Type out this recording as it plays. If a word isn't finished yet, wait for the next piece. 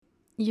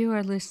You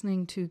are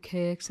listening to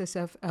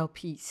KXSF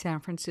LP San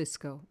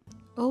Francisco.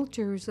 Old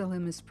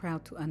Jerusalem is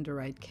proud to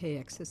underwrite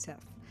KXSF.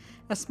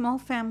 A small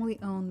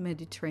family-owned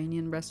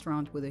Mediterranean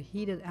restaurant with a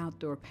heated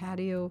outdoor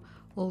patio,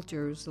 Old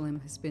Jerusalem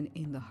has been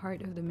in the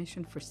heart of the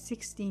mission for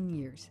 16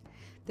 years.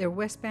 Their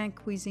West Bank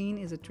cuisine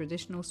is a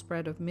traditional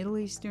spread of Middle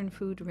Eastern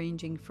food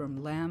ranging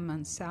from lamb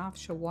mansaf,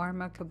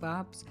 shawarma,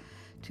 kebabs,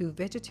 to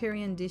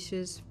vegetarian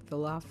dishes,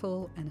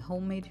 falafel, and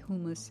homemade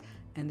hummus,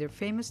 and their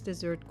famous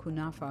dessert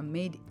kunafa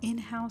made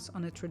in-house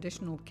on a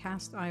traditional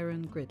cast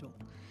iron griddle.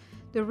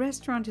 The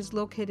restaurant is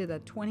located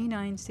at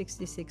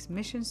 2966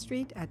 Mission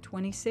Street at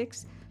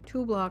 26,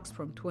 2 blocks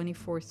from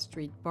 24th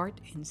Street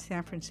BART in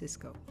San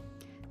Francisco.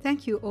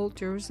 Thank you, Old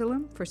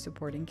Jerusalem, for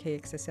supporting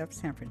KXSF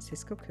San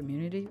Francisco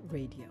Community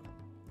Radio.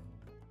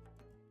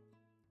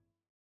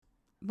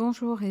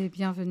 Bonjour et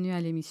bienvenue à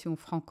l'émission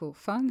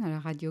Francofun à la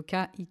radio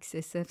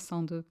KXSF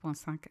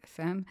 102.5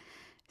 FM.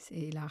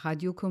 C'est la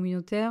radio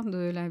communautaire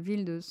de la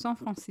ville de San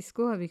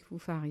Francisco avec vous,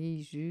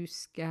 Fari,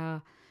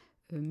 jusqu'à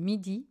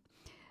midi.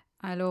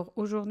 Alors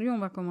aujourd'hui, on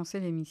va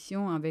commencer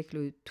l'émission avec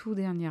le tout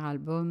dernier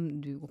album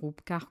du groupe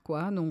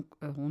Carquois. Donc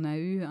on a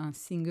eu un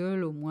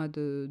single au mois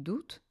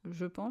d'août,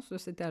 je pense, de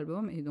cet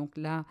album. Et donc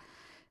là,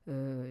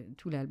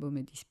 tout l'album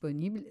est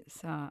disponible.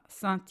 Ça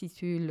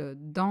s'intitule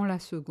Dans la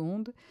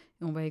seconde.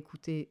 Et on va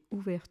écouter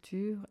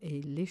Ouverture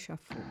et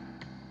l'échafaud.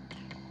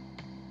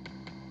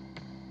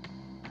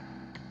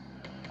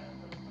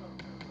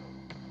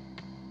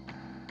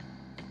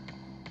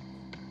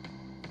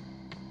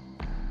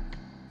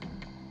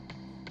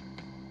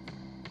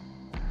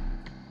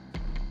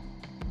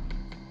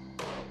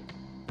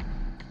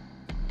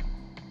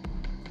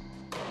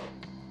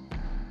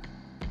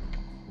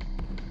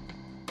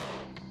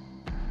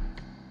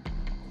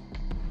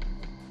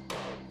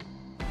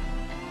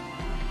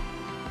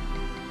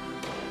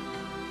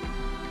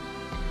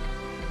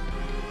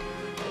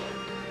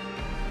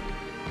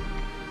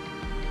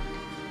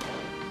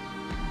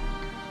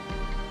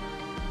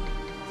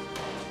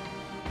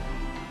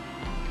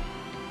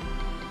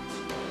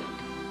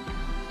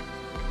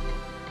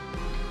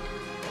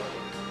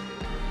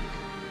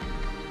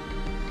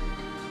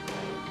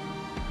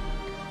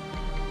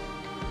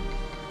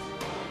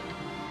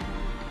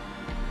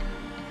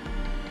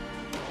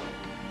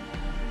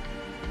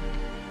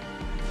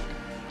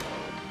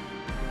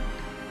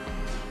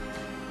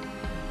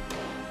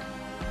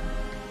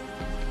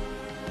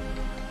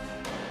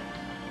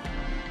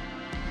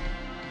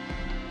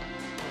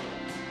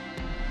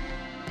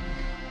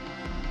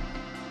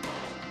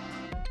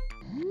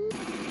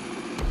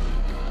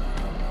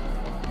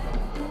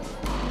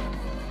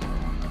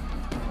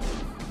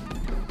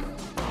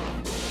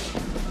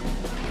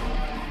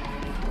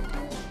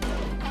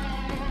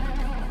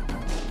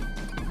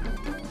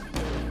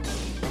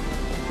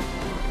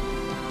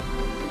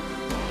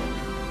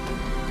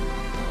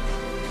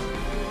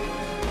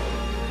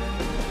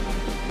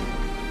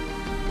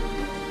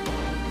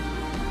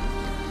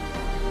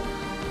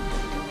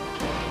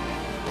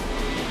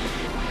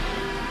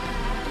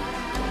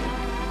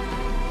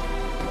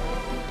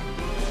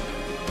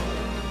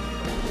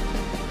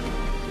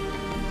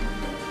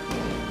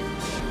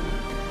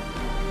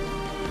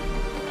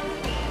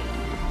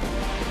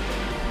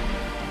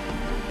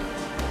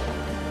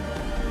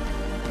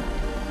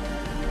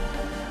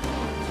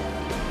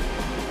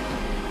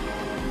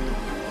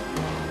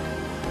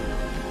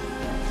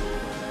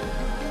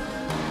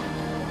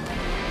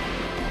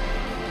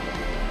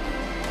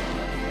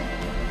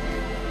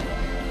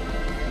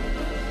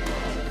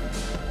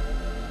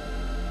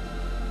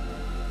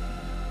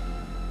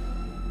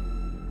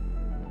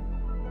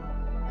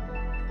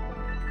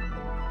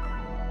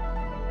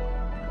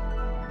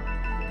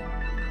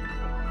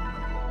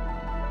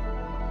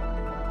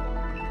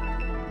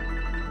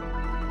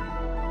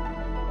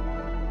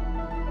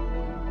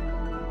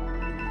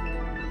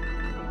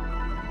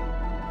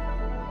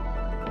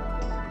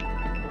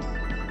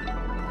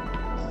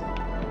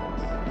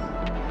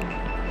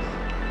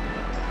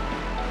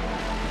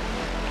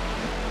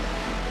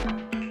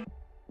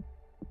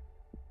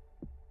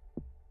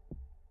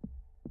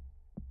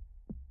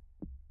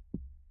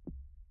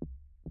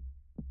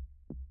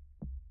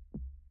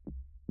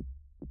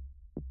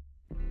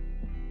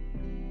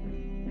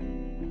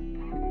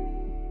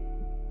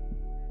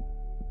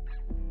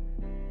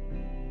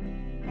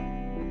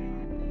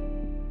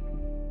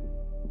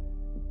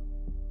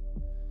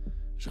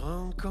 Je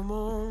rentre comme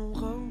on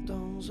rentre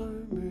dans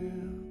un mur.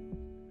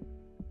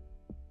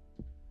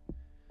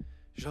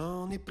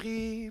 J'en ai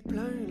pris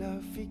plein la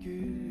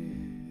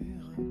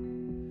figure.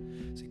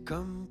 C'est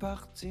comme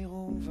partir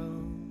au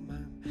vent,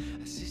 même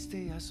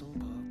assister à son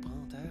propre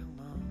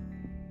enterrement.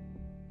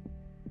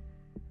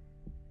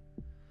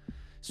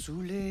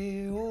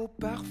 Saoulé au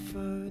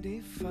parfum des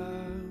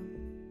femmes,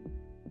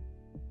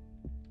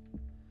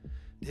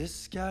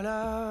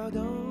 d'escalade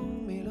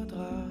en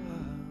mélodrame.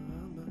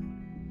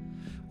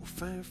 Au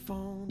fin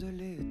fond de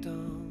l'étang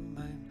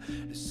même,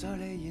 le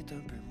soleil est un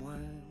peu moins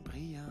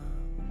brillant.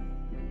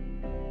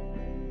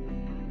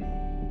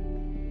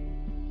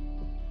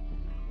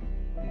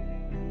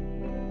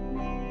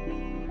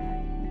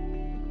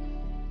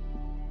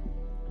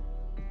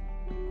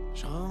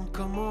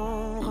 comme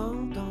on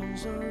rentre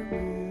dans un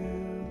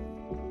mur.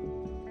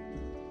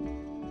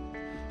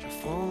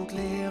 J'affronte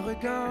les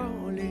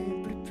regards les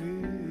plus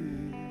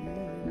purs.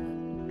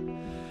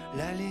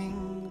 La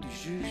ligne du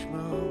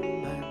jugement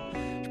même,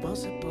 je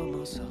pensais pas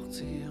m'en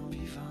sortir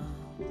vivant.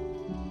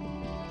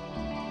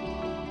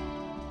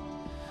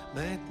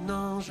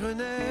 Maintenant je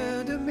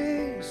renais de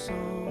mes cendres.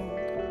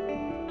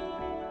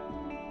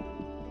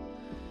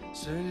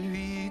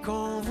 Celui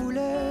qu'on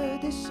voulait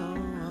descendre,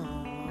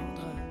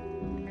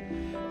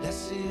 la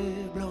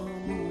cible en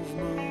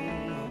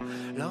mouvement,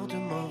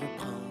 lentement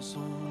reprend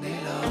son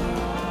élan.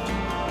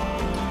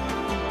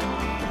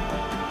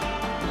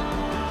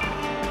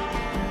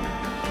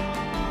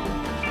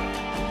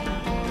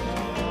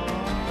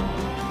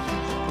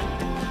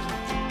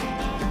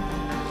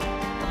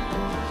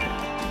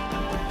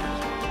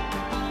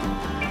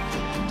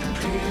 De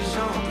plus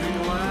en plus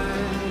loin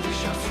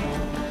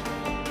l'échafaud,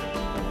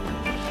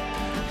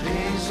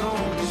 les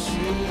ongles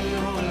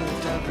sur le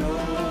tableau.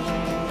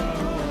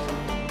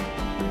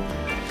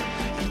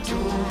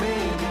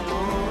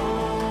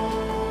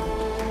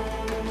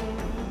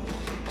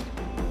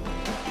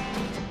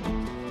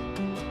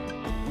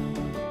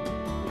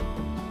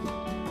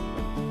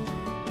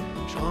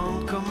 Je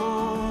rentre comme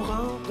on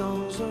rentre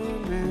dans un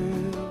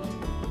mur.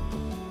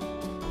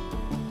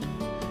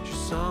 Je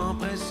sens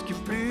presque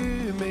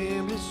plus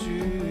mes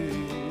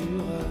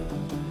blessures.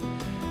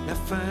 La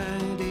fin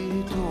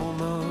des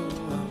tourments,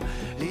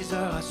 les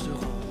heures à se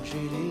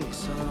ronger les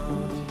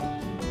sangs.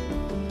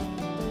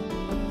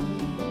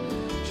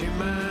 J'ai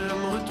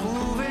même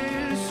retrouvé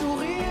le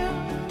sourire.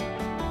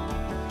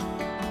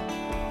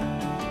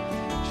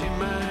 J'ai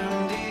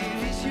même des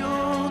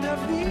visions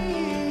d'avenir.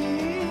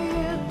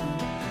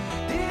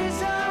 Des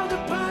heures de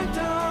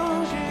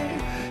printemps, j'ai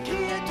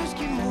crié tout ce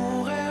qui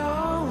mourait en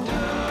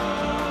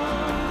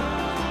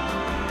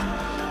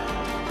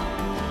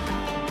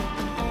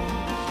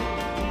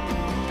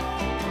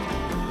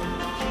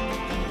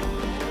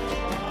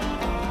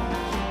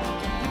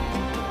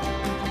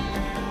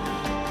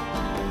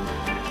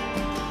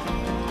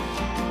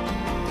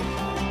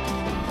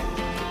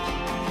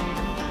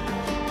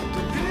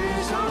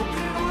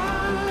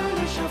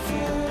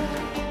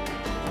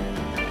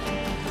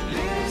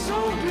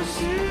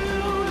sur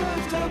le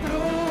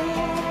tableau,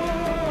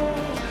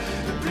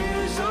 de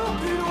plus en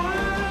plus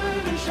loin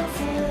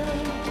l'échafaud,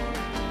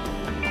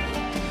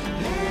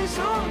 les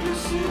angles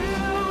sur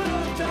le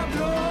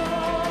tableau.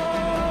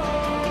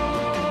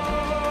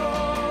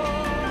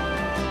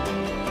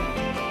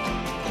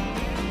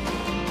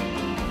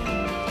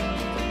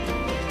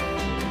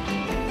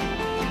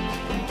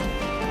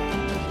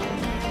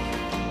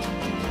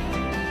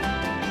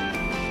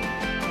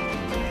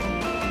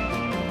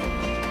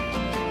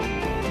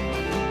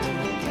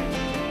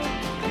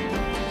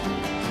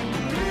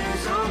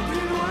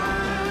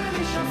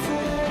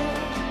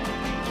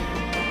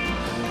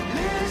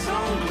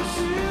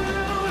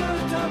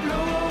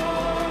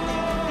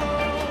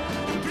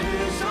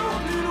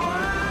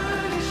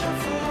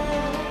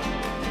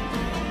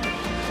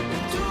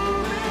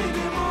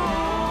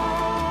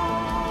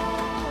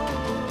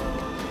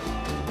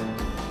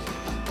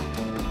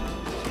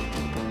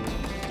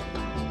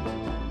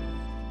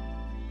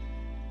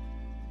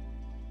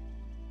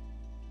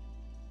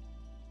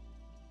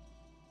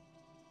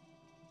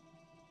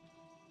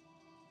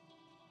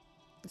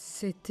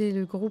 C'était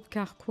le groupe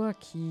Carquois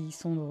qui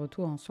sont de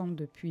retour ensemble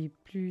depuis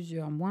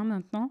plusieurs mois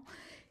maintenant.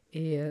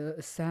 Et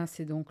ça,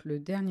 c'est donc le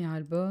dernier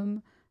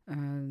album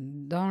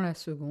dans la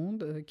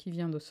seconde qui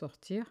vient de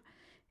sortir.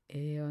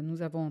 Et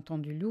nous avons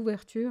entendu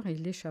l'ouverture et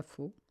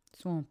l'échafaud.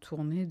 Ils sont en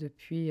tournée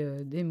depuis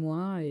des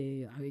mois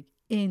et avec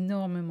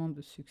énormément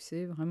de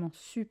succès. Vraiment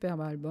superbe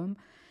album.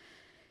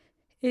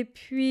 Et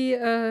puis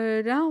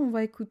là, on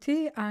va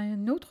écouter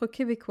une autre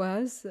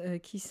québécoise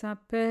qui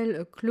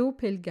s'appelle Claude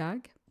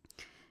Pelgag.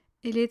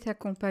 Elle est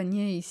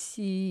accompagnée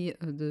ici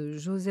de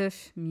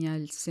Joseph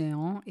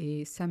Mialcéan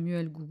et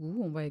Samuel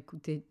Gougou. On va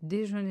écouter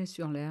Déjeuner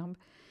sur l'herbe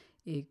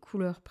et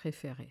Couleur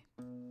préférée.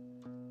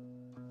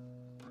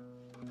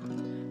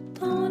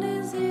 Dans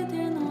les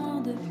idées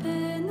noires de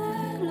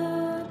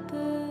Pénélope,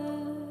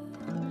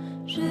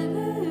 j'ai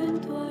vu une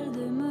toile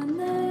de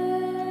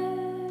Monet.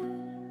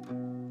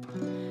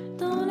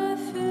 Dans la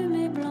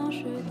fumée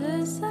blanche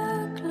de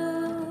sa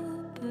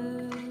clope,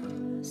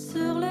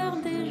 sur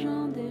l'air des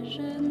gens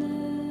déjeunés.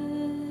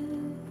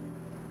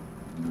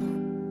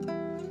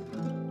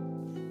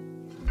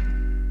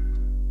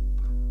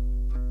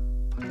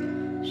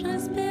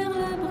 J'inspire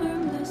la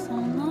brume de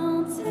son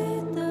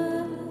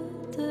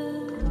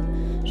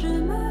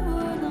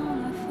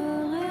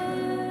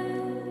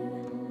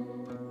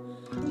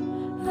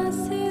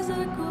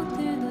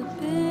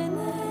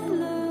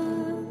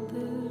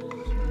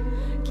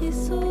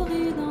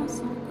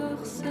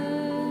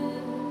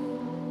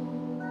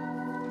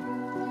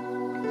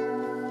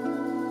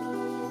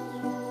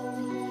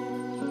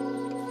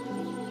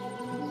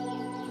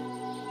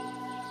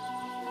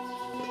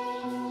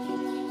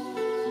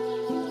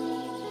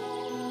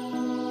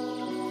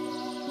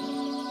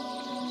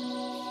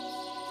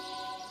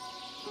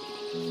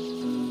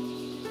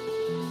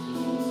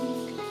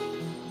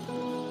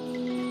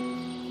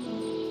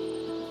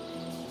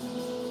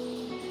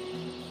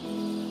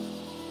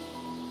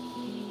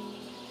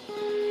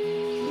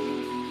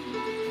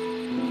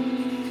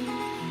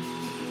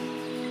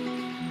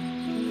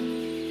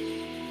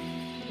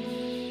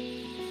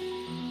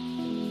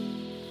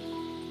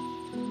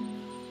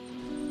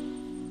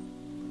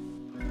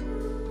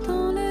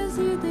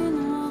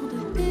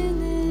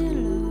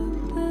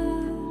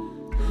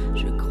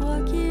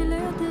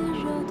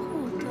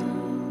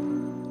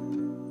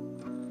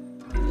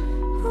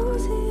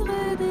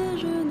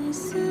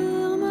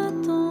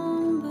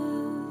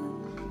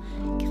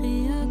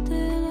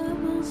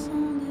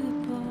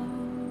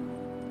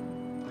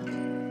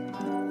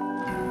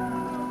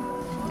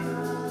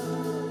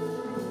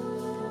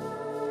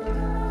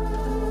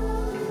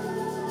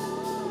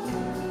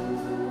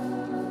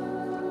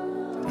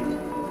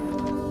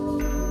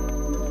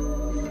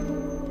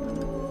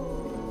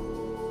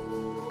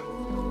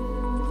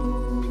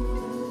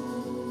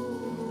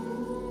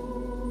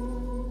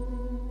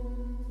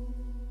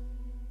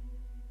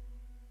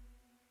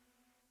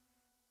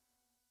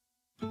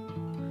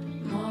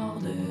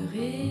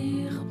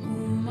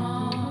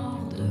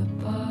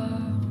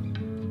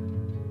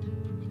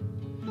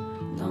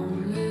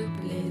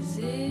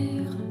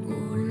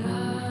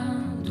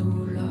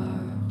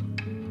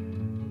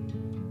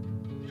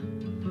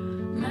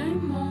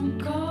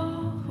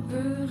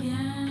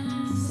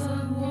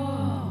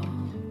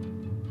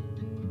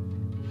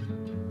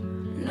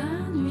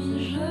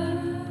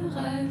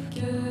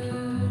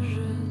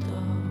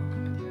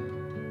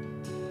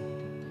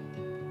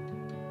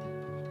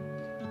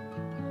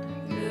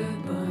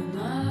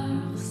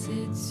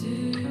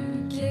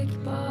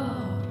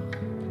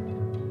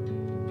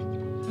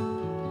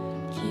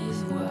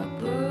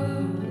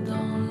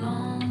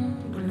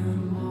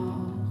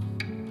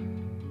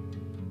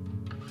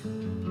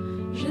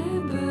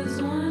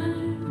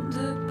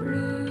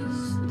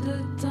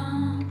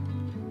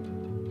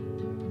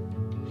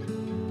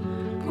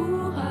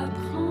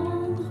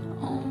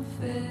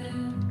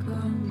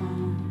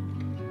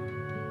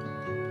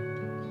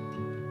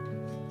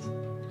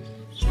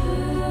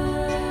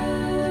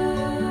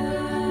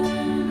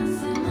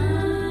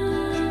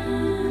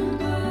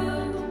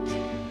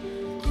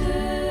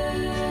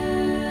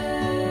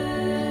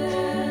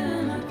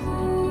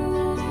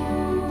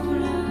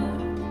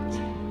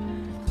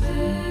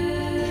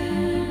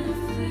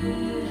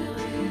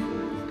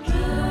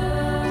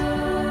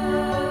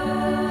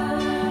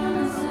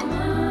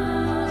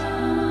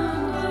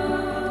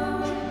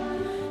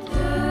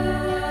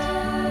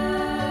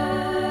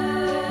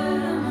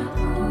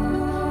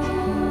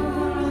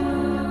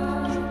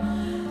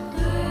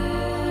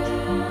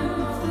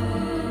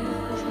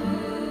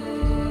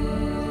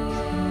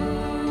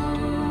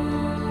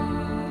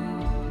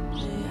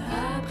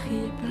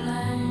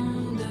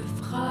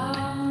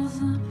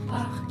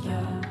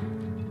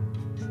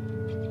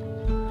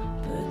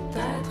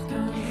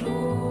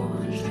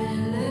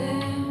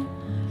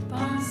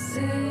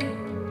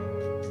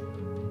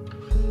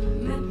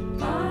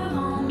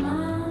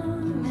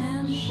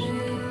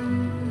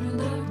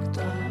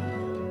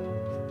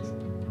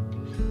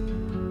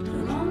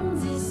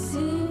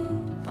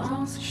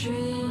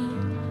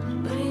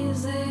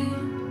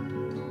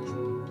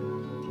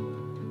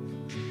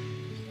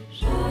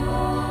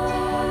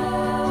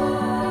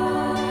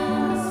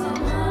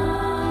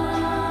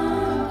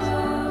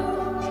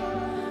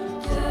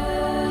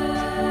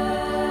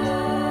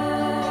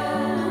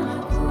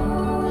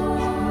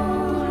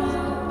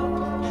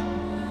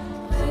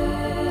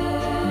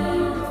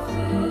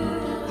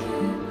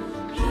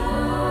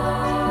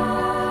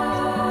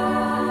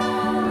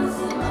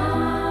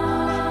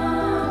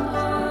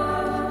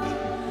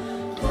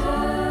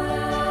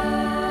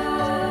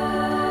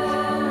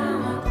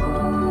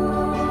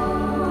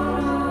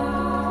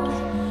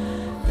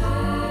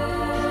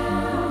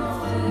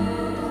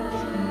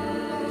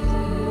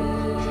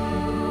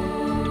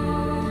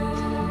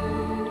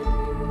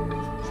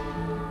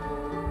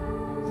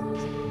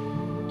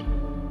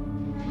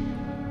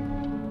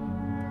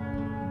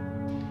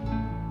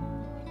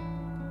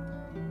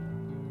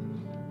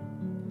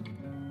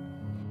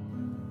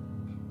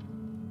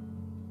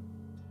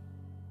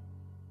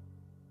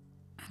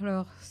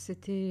Alors,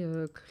 c'était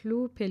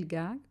Chloé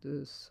Pelgag,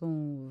 de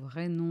son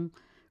vrai nom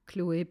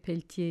Chloé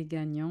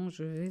Pelletier-Gagnan.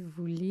 Je vais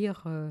vous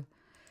lire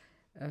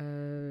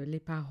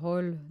les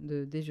paroles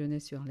de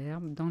Déjeuner sur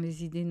l'herbe. Dans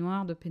les idées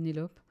noires de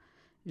Pénélope,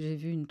 j'ai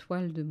vu une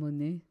toile de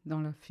Monet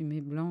dans la fumée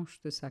blanche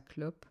de sa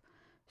clope.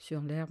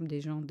 Sur l'herbe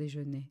des gens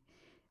déjeuner.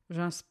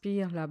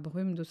 J'inspire la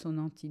brume de son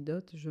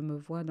antidote, je me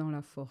vois dans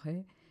la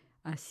forêt,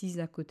 assise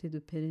à côté de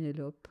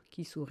Pénélope,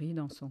 qui sourit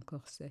dans son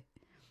corset.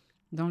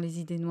 Dans les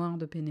idées noires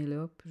de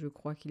Pénélope, je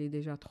crois qu'il est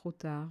déjà trop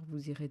tard,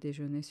 vous irez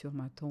déjeuner sur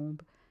ma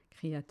tombe,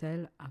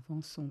 cria-t-elle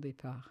avant son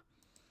départ.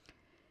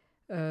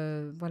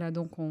 Voilà,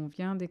 donc on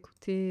vient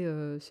d'écouter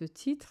ce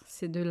titre,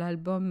 c'est de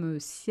l'album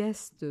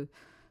Sieste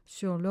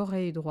sur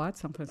l'oreille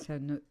droite, enfin c'est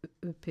un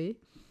EP.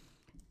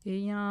 Et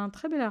il y a un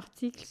très bel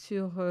article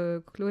sur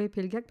Chloé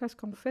Pelgag parce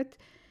qu'en fait,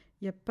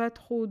 il n'y a pas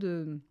trop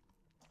de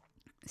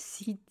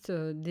sites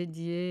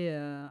dédiés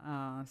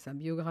à sa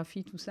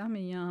biographie, tout ça,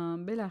 mais il y a un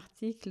bel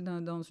article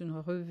dans une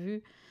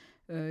revue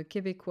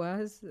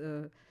québécoise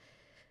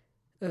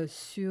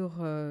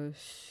sur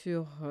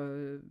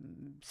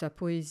sa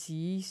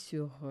poésie,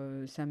 sur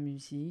sa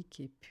musique.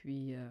 Et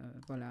puis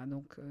voilà,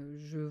 donc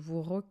je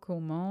vous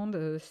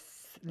recommande,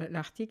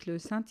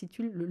 l'article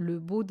s'intitule « Le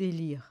beau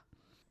délire ».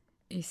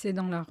 Et c'est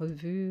dans la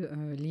revue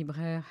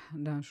Libraire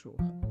d'un jour.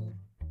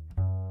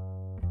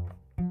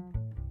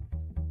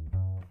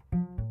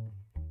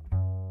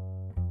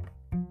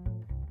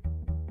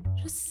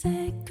 Je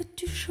sais que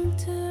tu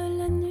chantes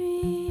la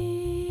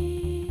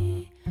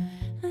nuit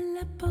à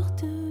la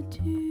porte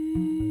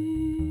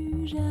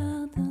du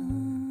jardin.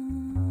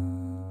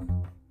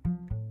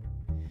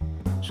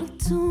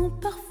 J'entends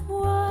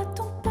parfois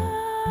ton pas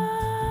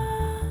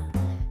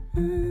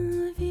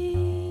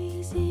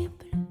invisible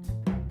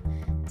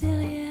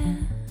derrière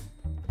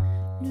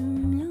le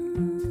mien.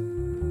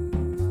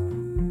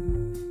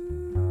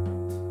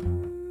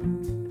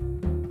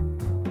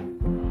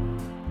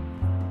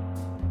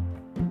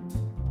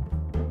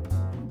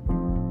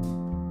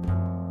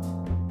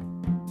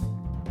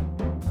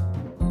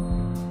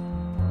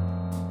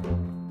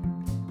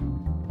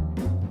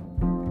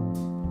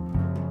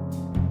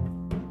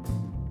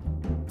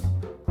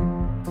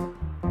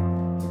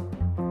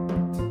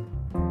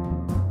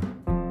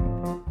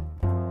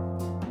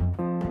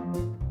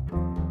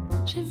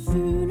 J'ai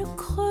vu le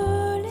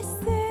creux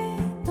laissé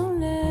dans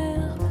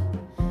l'herbe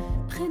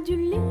près du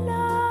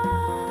lilas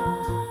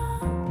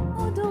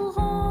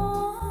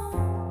odorant.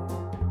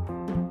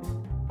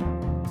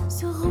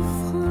 Ce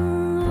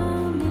refrain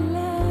à mes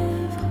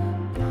lèvres,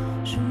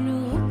 je le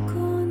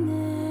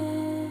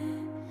reconnais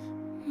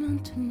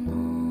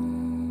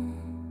maintenant.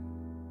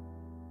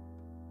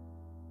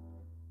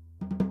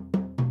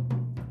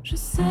 Je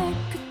sais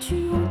que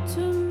tu hantes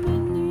mes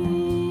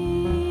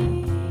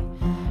nuits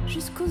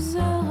jusqu'aux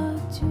heures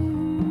du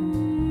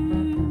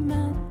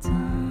matin.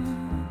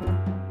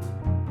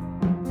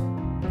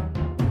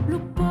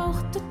 L'eau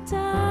porte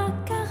ta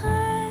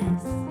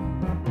caresse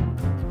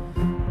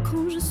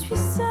quand je suis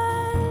seule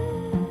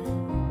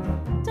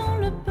dans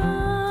le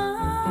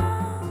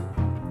bain.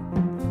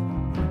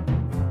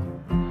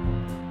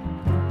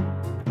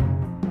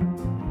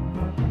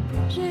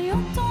 J'ai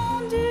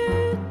entendu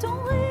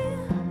ton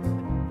rire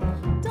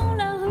dans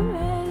la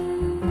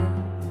ruelle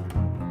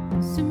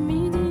ce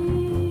midi.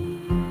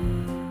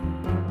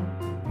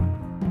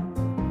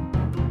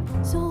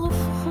 Ce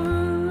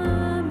refrain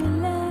à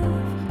mes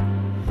lèvres,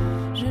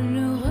 je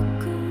le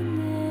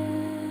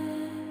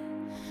reconnais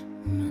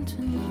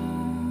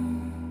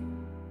maintenant.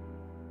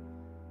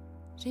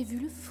 J'ai vu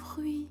le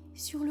fruit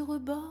sur le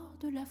rebord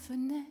de la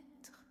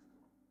fenêtre.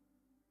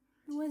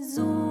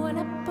 L'oiseau à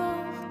la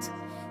porte,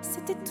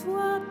 c'était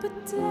toi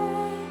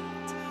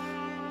peut-être.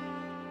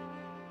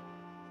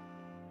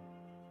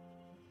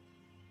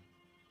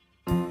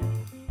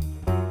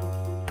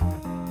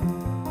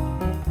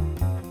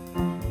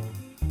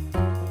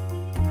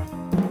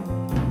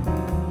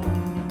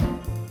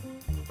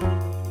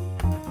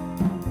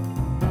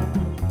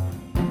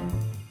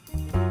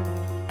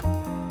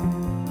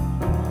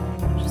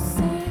 Je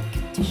sais que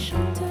tu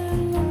chantes la nuit.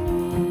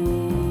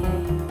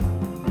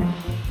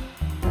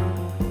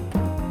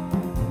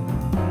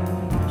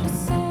 Je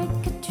sais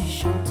que tu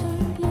chantes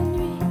la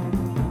nuit.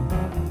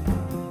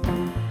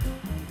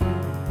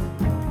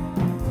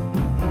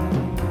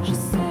 Je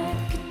sais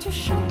que tu chantes la nuit. Je sais que tu chantes la nuit. Je sais que tu chantes la nuit. Je sais que tu chantes la nuit. Je sais que tu chantes la nuit. Je sais que tu chantes la nuit. Je sais que tu chantes la nuit. Je sais que tu chantes la nuit. Je sais que tu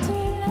chantes la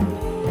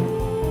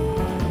nuit.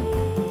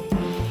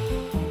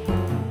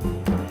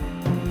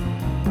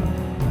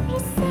 Je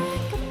sais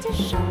que tu chantes la nuit. Je sais que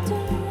tu chantes la nuit.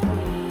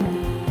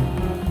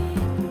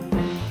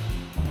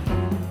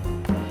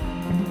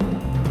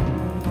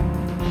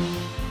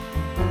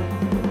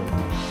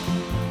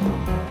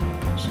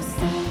 Je sais que tu chantes la nuit. Je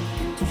sais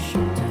que tu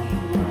chantes la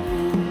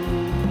nuit.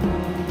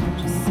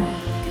 Je sais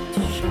que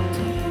tu chantes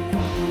la nuit.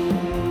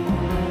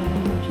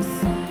 Je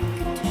sais que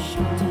tu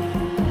chantes la nuit.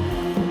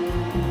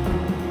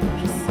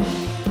 Je sais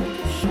que tu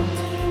chantes la nuit.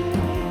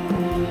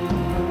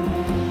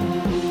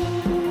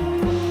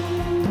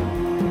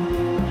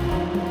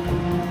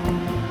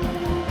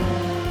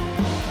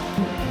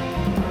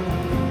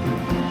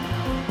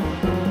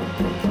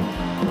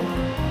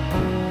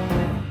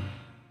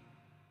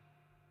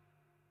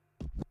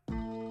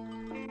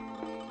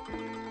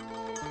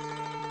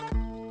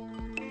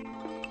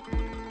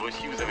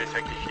 aussi vous avez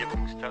sacrifié vos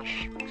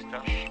moustaches.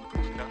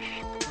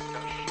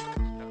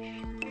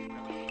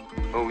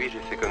 Oh oui, j'ai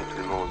fait comme tout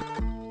le monde.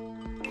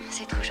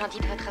 C'est trop gentil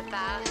de votre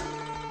part.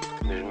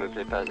 Mais je ne me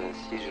plais pas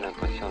ainsi, j'ai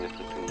l'impression d'être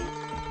tout nu.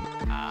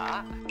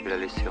 Ah, Je la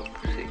laisser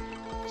repousser.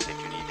 c'est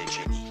une idée de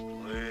génie.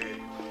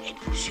 Oui.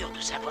 Êtes-vous sûr de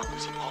savoir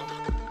vous y prendre?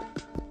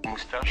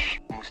 Moustache.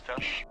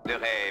 De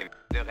rêve.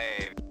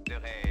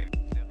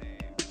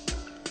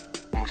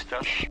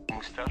 Moustache.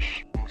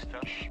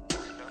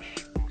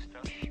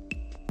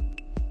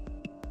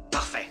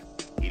 Parfait.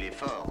 Il est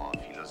fort en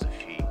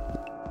philosophie.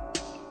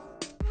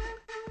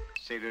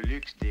 C'est le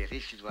luxe des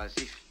riches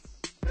oisifs.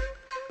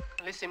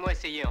 Laissez-moi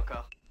essayer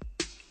encore.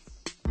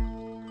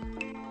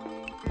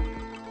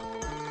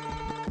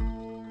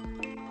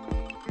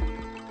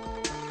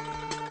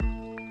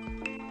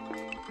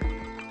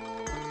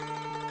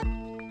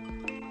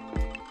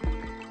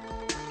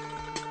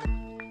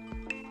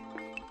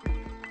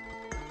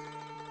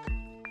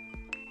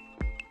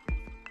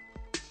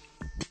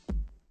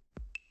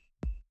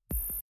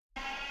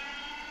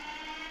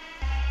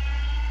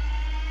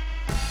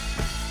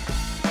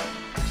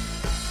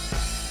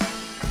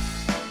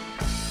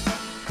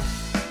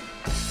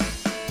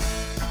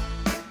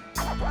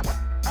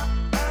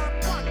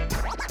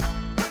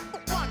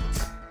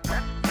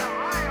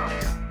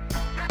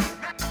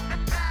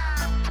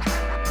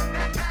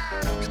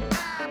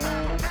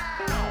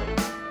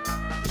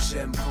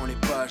 J'aime quand les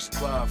pages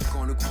bavent,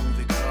 quand le groove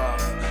est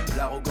grave.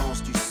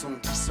 L'arrogance du son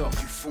qui sort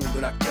du fond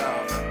de la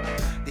cave.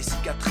 Des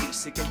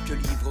cicatrices et quelques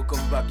livres comme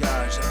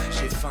bagage.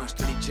 J'ai faim, je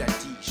te l'ai déjà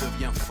dit, je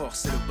viens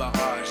forcer le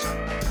barrage.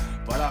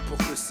 Pas là pour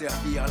te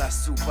servir la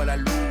soupe à la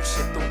louche.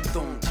 Et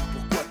tonton, dis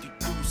pourquoi tu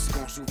tousses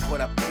quand j'ouvre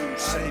la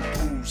bouche. Allez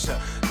bouge,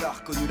 t'as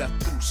reconnu la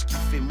touche qui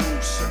fait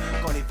mouche.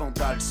 Quand les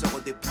vandales se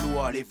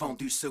redéploient, les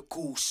vendus se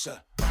couchent.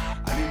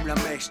 Allume la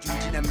mèche d'une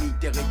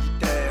dynamite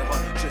héréditaire.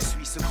 Je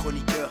suis ce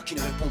chroniqueur qui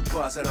ne répond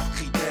pas à leurs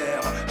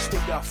critères. Je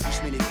t'égare, où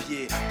je mets les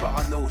pieds,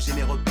 parano, j'ai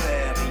mes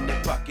repères. Il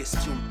n'est pas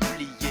question de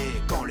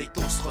plier quand les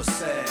taux se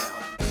resserrent.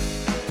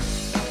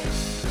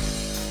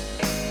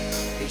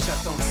 Et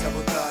j'attends le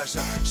sabotage,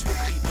 je veux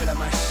gripper la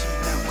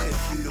machine,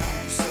 imprévu le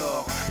coup du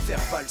sort. Faire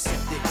valser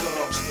le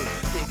décor, je veux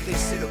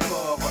dégraisser le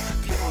corps,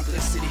 puis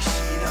redresser les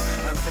chines,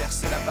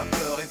 inverser la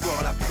vapeur et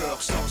voir la peur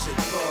changer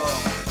de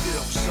bord.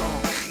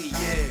 Urgent,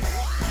 crier.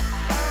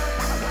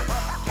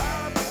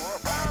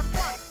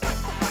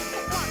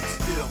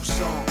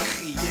 Urgent,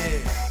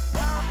 crier.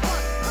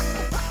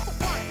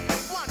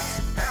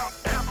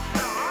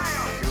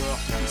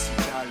 Dehors tout est si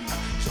calme,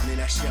 j'en ai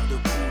la chair de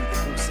poule,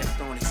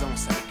 déconcertant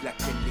l'aisance avec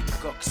laquelle les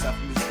coqs savent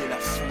museler la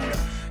foule.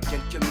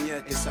 Quelques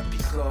miettes et ça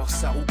picore,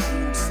 ça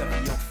roucoule, sa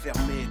vie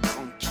enfermée,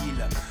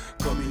 tranquille,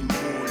 comme une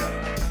moule.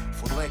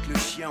 Faudrait que le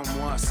chien en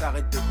moi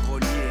s'arrête de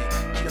grogner,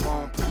 qu'il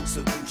rampe, se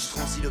bouge,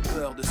 transit le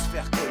peur de se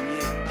faire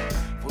cogner.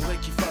 Faudrait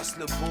qu'il fasse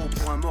le beau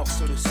pour un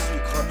morceau de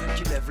sucre,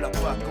 qu'il lève la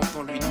patte quand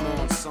on lui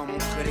demande sans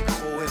montrer les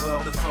crocs.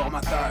 Erreur de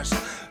formatage,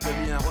 le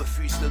mien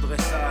refuse le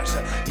dressage.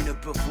 Il ne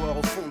peut voir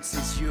au fond de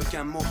ses yeux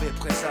qu'un mauvais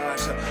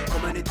présage,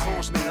 comme un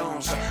étrange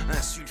mélange,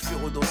 un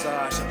sulfure au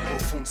dosage. Au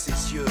fond de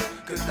ses yeux,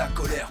 que de la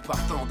colère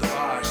partant de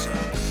rage.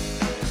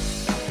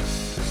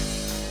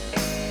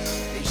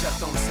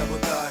 J'attends le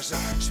sabotage,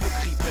 je veux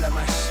gripper la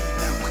machine,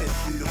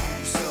 imprévu le coup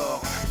du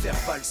sort. Faire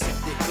valser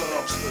le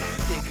décor, je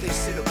veux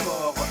dégraisser le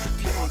corps,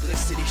 puis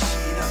redresser les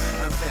chines,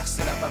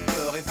 inverser la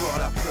vapeur et voir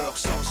la peur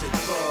changer de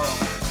bord.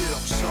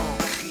 Urgent,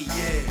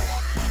 crier.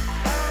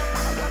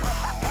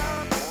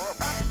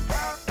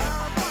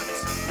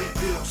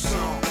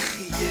 Urgent,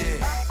 crier.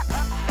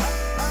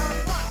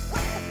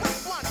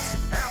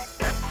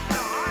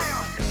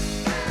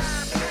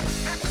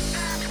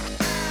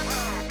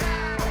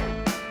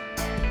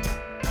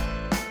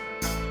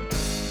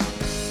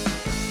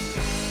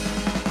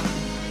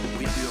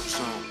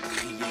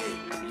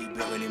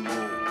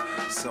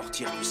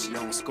 Sortir du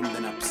silence comme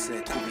d'un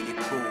abcès, trouver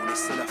l'écho,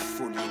 laisser la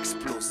folie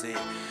exploser.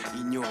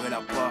 Ignorer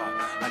là-bas,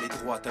 aller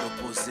droit à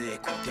l'opposé,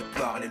 écouter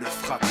parler le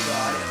fracas,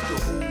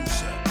 alerte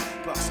rouge.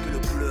 Parce que le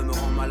bleu me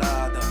rend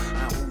malade,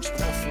 un rouge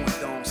profond et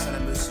dense à la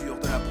mesure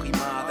de la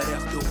brimade.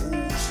 Alerte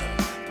rouge,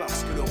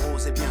 parce que le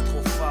rose est bien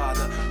trop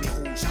fade, mais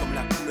rouge comme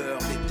la couleur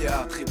des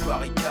théâtres et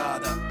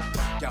barricades.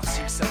 Car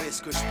s'ils savaient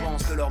ce que je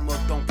pense de leur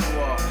mode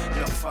d'emploi,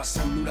 leur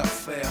façon de nous la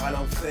faire à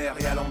l'envers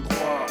et à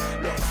l'endroit,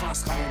 leur fin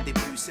sera mon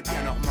début, c'est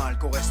bien normal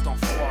qu'on reste en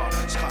froid.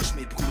 Je crache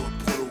mes brûlots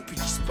de prolo puis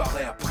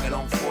disparaît après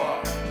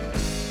l'envoi.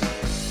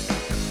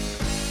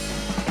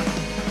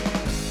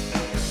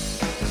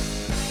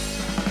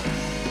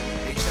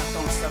 Et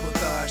j'attends le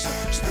sabotage,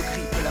 je peux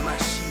gripper la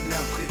machine,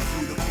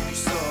 l'imprévu, le coup du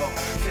sort.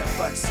 Faire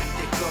valser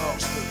le décor,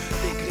 je peux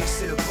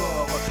dégraisser le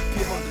bord,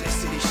 puis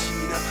redresser les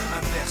chines,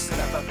 inverser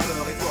la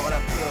vapeur et voir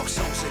la peur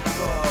changer de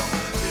bord.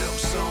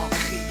 Urgent,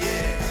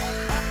 crier.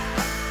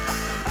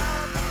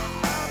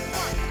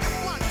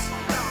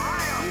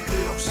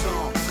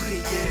 Urgent,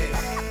 crier.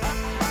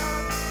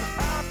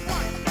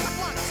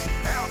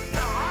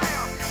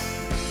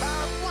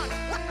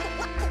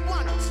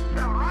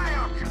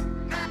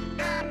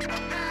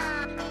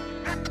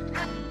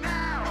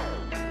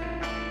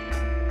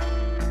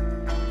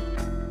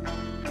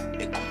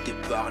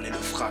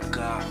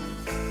 fracas.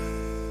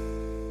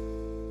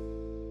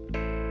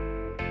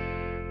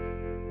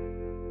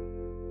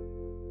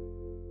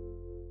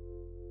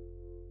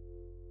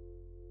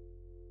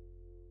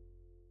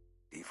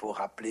 Il faut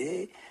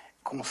rappeler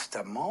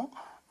constamment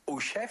au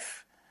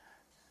chef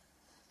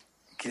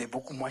qu'il est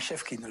beaucoup moins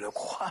chef qu'il ne le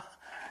croit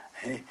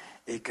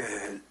et que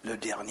le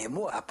dernier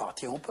mot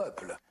appartient au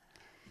peuple.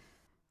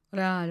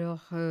 Voilà,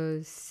 alors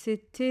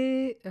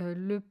c'était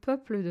le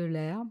peuple de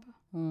l'herbe.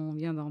 On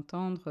vient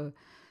d'entendre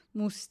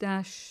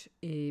Moustache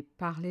et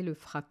Parler le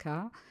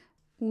fracas,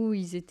 où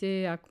ils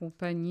étaient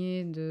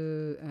accompagnés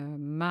de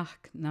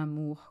Marc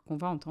Namour, qu'on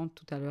va entendre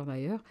tout à l'heure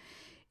d'ailleurs.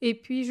 Et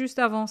puis juste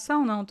avant ça,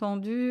 on a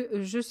entendu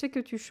Je sais que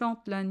tu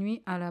chantes la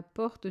nuit à la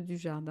porte du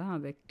jardin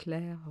avec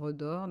Claire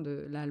Redor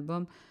de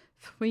l'album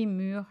Fruits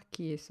mûrs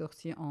qui est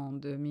sorti en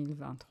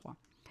 2023.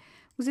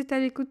 Vous êtes à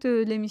l'écoute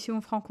de l'émission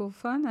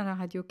Francofun à la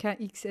radio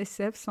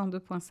KXSF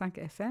 102.5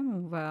 FM.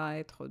 On va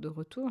être de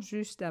retour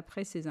juste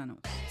après ces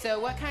annonces. So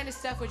what kind of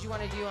stuff would you want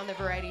to do on the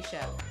variety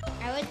show?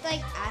 I would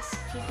ask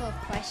people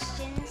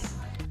questions.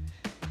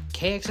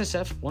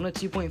 KXSF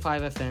 102.5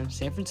 FM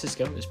San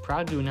Francisco is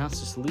proud to announce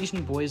the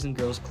Salesian Boys and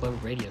Girls Club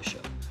radio show.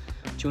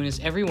 Join us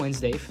every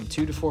Wednesday from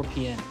 2 to 4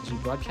 p.m. as we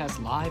broadcast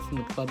live from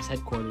the club's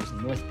headquarters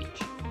in North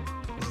Beach.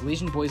 The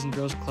Salesian Boys and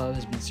Girls Club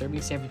has been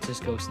serving San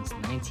Francisco since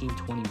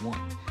 1921.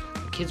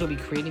 The kids will be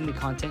creating the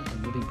content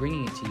and we'll be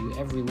bringing it to you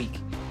every week.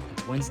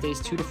 It's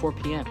Wednesdays 2 to 4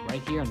 p.m.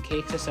 right here on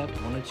KXSF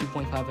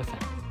 102.5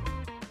 FM.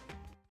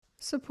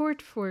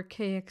 Support for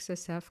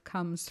KXSF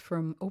comes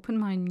from Open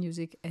Mind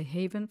Music, a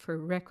haven for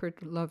record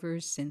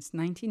lovers since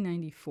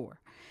 1994.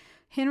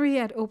 Henry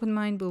at Open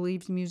Mind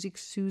believes music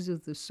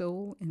soothes the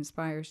soul,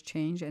 inspires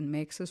change, and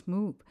makes us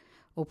move.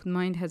 Open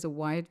Mind has a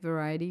wide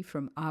variety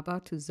from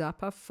ABBA to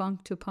Zappa,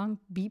 funk to punk,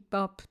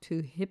 bebop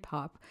to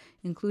hip-hop,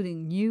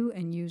 including new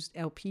and used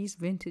LPs,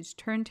 vintage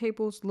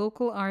turntables,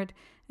 local art,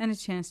 and a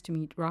chance to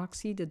meet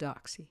Roxy the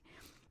Doxy.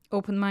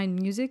 Open Mind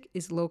Music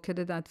is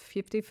located at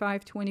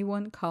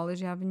 5521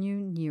 College Avenue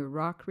near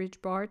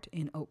Rockridge BART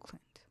in Oakland.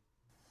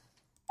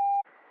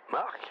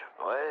 Marc,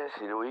 ouais,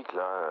 c'est Loïc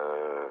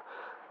là.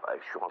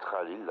 Je suis rentré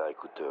à Lille là.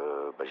 Écoute,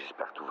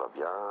 j'espère que tout va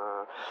bien.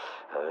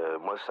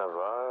 Moi ça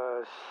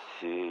va.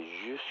 C'est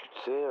juste,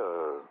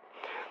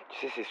 tu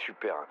sais, c'est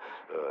super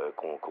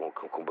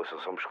qu'on bosse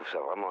ensemble. Je trouve ça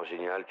vraiment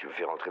génial. Tu me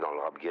fais rentrer dans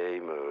le rap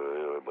game.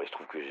 Je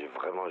trouve que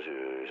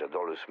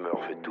j'adore le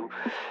smurf et tout.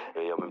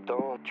 Et en même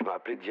temps, tu m'as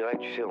appelé direct.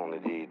 Tu sais, on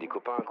est des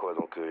copains quoi.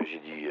 Donc j'ai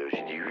dit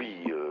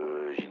oui.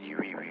 J'ai dit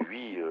oui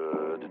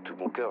de tout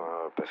mon cœur.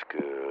 Hein, parce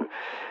que,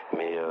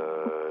 mais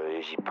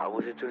j'ai pas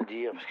osé te le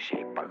dire parce que je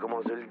savais pas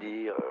comment te le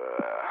dire.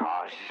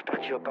 J'espère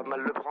que tu vas pas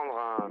mal le prendre.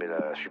 Hein. Mais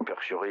la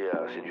supercherie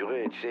a assez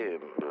duré. Tu sais,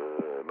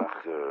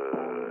 Marc.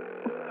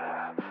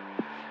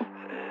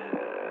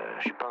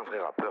 Je suis pas un vrai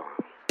rappeur.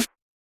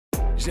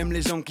 J'aime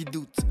les gens qui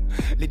doutent,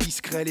 les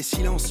discrets, les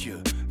silencieux,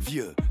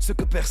 vieux, ceux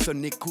que personne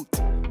n'écoute,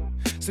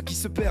 ceux qui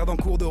se perdent en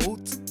cours de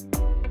route,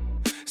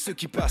 ceux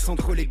qui passent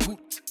entre les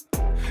gouttes,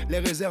 les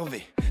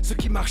réservés, ceux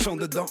qui marchent en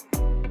dedans.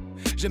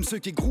 J'aime ceux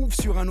qui groovent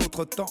sur un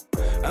autre temps,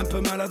 un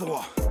peu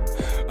maladroits,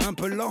 un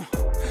peu lents,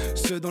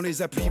 ceux dont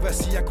les appuis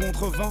vacillent à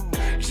contre-vent.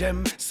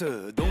 J'aime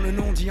ceux dont le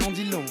nom dit en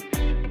dit long.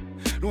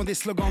 Loin des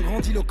slogans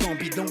grandiloquents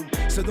bidons,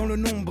 ceux dont le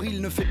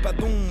nombril ne fait pas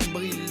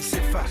d'ombre, ils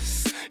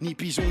s'effacent. Ni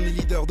pigeons ni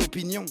leaders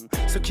d'opinion,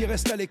 ceux qui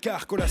restent à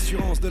l'écart quand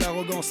l'assurance de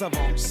l'arrogance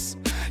avance.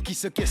 Qui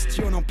se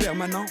questionnent en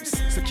permanence,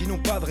 ceux qui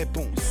n'ont pas de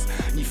réponse,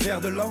 ni fer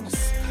de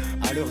lance.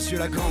 À leurs yeux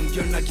la grande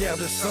gueule n'a guère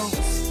de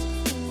sens.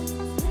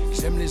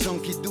 J'aime les gens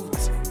qui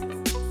doutent.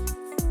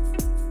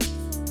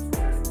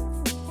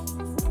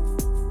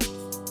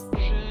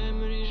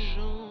 J'aime les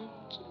gens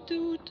qui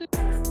doutent.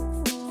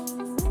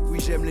 Oui,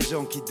 j'aime les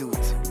gens qui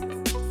doutent.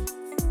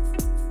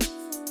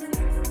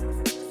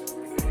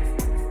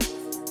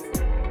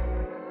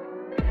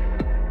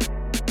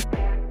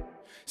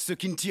 Ceux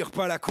qui ne tirent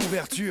pas la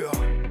couverture,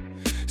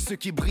 ceux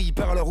qui brillent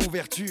par leur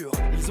ouverture.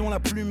 Ils ont la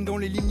plume dont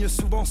les lignes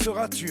souvent se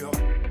raturent,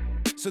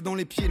 ceux dont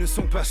les pieds ne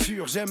sont pas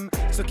sûrs. J'aime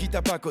ceux qui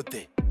tapent à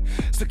côté,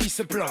 ceux qui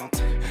se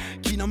plantent,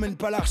 qui n'emmènent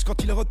pas large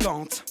quand ils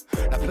retentent.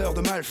 La peur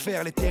de mal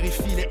faire les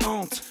terrifie, les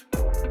hante.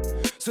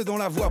 Ceux dont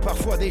la voix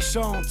parfois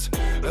déchante,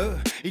 eux,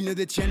 ils ne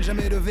détiennent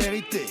jamais de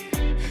vérité,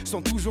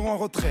 sont toujours en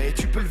retrait et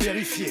tu peux le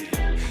vérifier.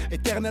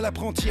 Éternel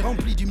apprenti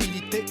rempli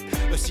d'humilité,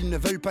 eux s'ils ne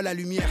veulent pas la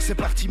lumière c'est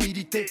par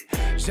timidité.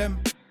 J'aime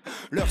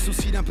leur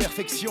souci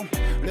d'imperfection,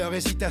 leur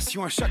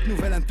hésitation à chaque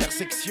nouvelle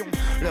intersection,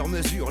 leur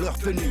mesure, leur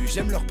tenue,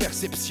 j'aime leur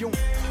perception,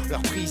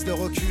 leur prise de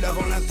recul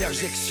avant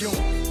l'interjection.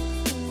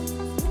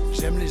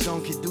 J'aime les gens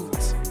qui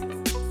doutent.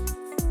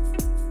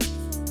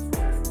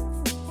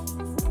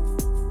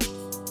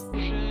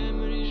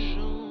 J'aime les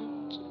gens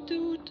qui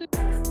doutent.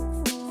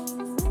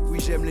 Oui,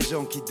 j'aime les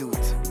gens qui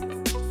doutent.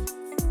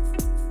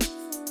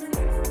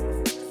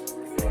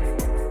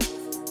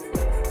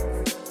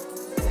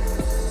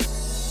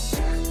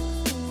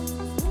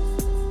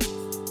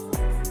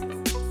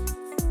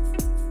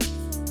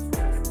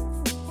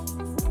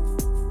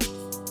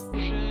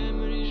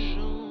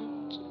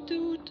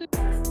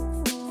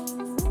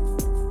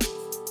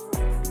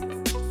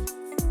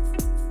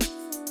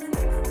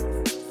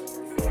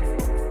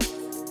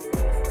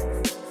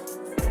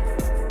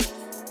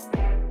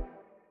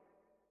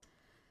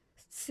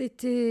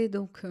 C'était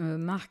donc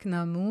Marc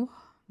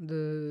Namour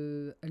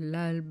de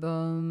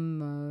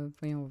l'album,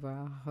 voyons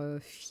voir,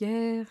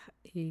 Fier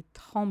et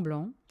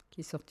Tremblant,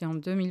 qui est sorti en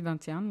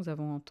 2021. Nous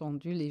avons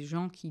entendu Les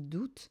gens qui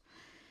doutent.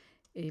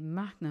 Et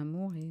Marc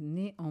Namour est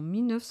né en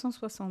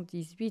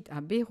 1978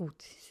 à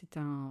Beyrouth. C'est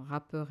un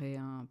rappeur et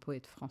un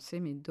poète français,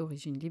 mais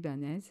d'origine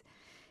libanaise.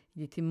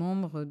 Il était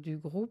membre du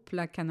groupe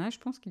La Cana, je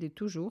pense qu'il est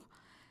toujours.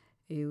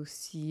 Et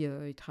aussi,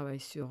 il travaille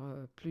sur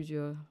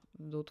plusieurs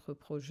autres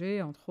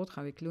projets, entre autres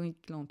avec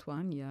Loïc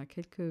Lantoine. Il y a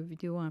quelques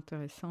vidéos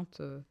intéressantes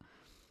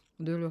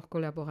de leur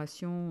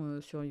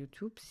collaboration sur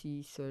YouTube,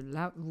 si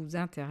cela vous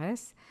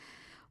intéresse.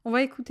 On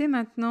va écouter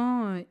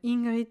maintenant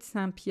Ingrid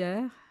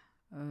Saint-Pierre,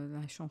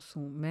 la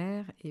chanson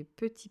Mère et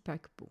Petit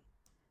paquebot.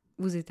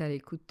 Vous êtes à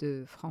l'écoute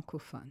de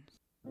Francofun.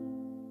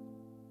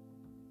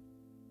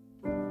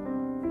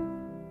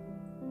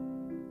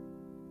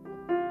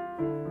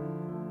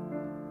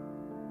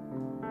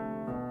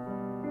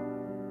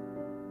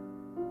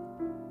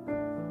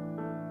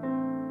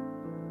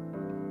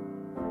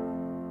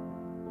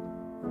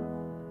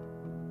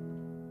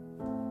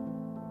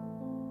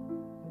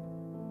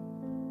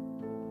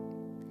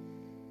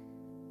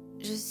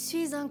 Je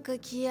suis un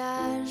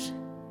coquillage.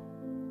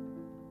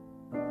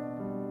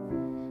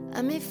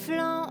 À mes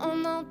flancs,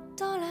 on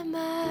entend la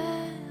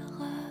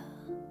mer,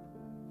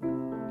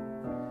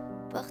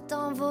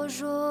 portant vos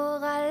jours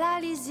à la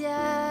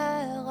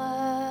lisière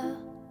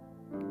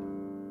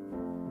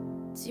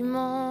du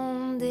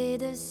monde et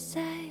de ses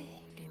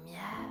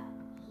lumières.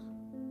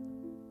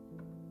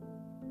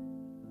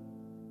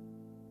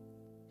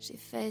 J'ai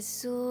fait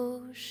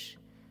souche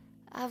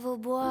à vos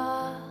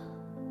bois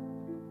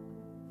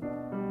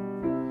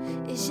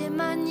et j'ai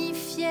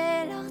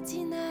magnifié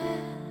l'ordinaire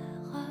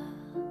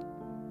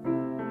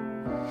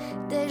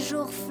des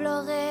jours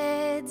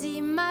florés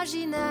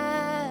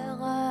d'imaginaire.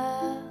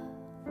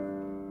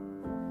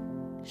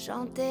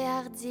 Chantez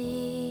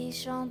hardi,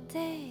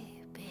 chantez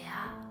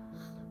béard.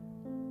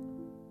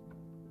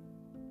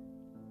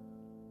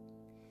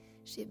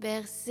 J'ai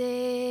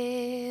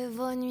bercé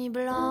vos nuits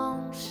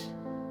blanches,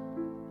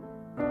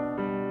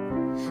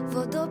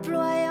 vos dos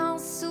ployants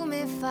sous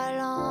mes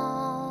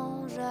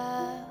phalanges,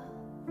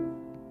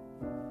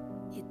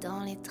 et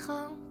dans les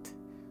 30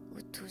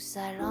 où tout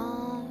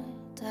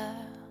s'allante,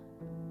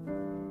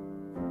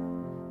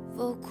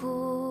 vos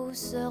coups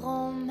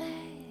seront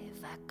mes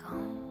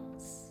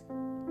vacances.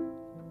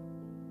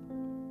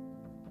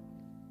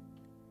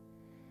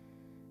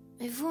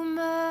 Mais vous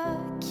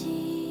me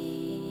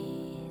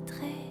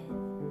quitterez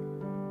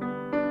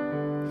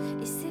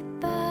et c'est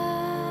parfait.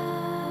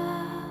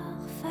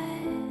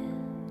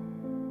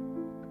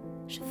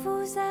 Je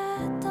vous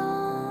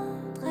attendrai,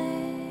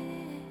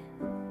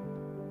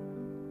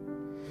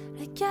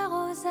 le cœur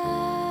aux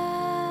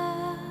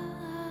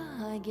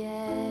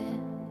aguets.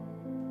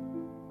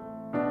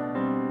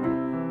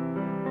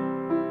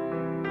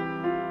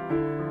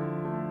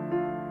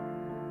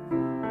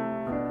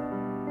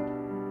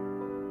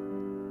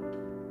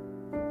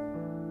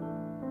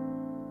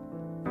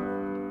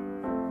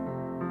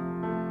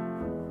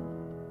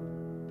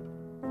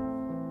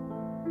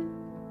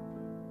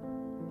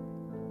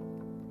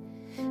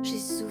 J'ai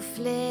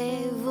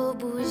soufflé vos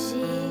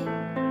bougies,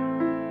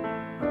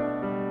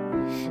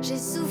 j'ai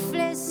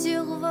soufflé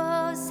sur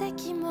vos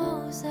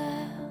échymoses,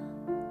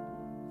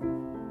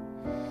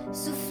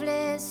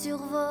 soufflé sur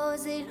vos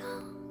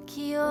élans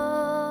qui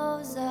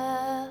osent.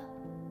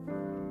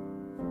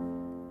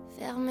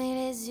 Fermez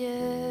les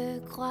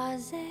yeux,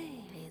 croisez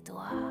les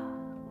doigts,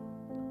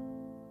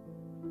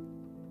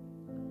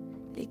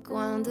 les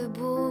coins de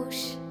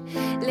bouche,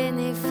 les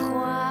nez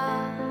froids,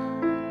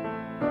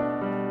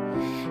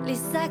 les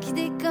sacs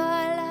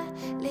d'école,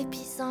 les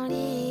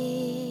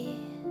pissenlits,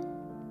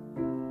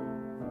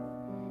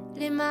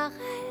 les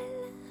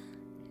marelles,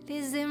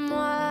 les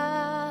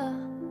émois,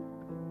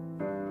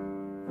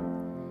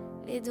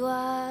 les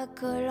doigts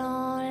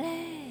collants,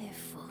 les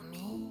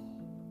fourmis.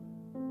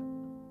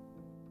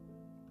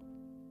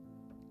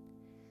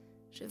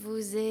 Je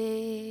vous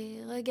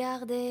ai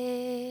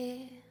regardé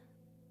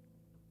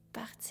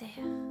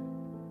partir,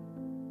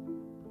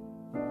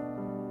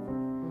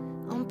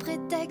 en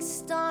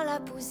prétextant la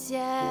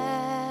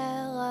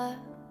poussière.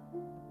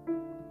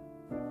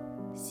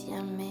 Si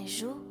à mes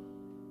joues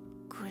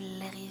coulent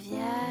les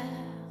rivières,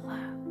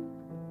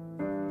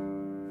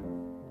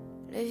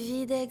 le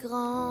vide est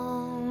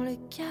grand, le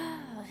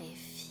cœur est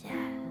fier.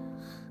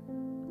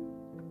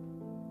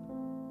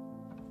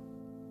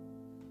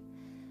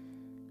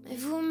 Mais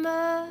vous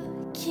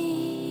me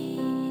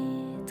quitterez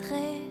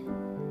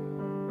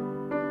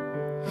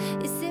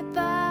et c'est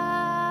parfait.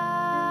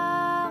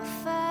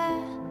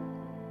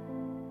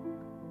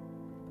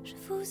 Je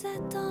vous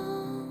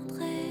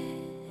attendrai,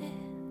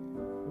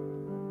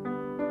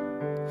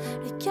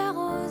 le cœur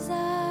aux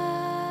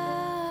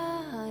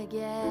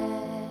aguets.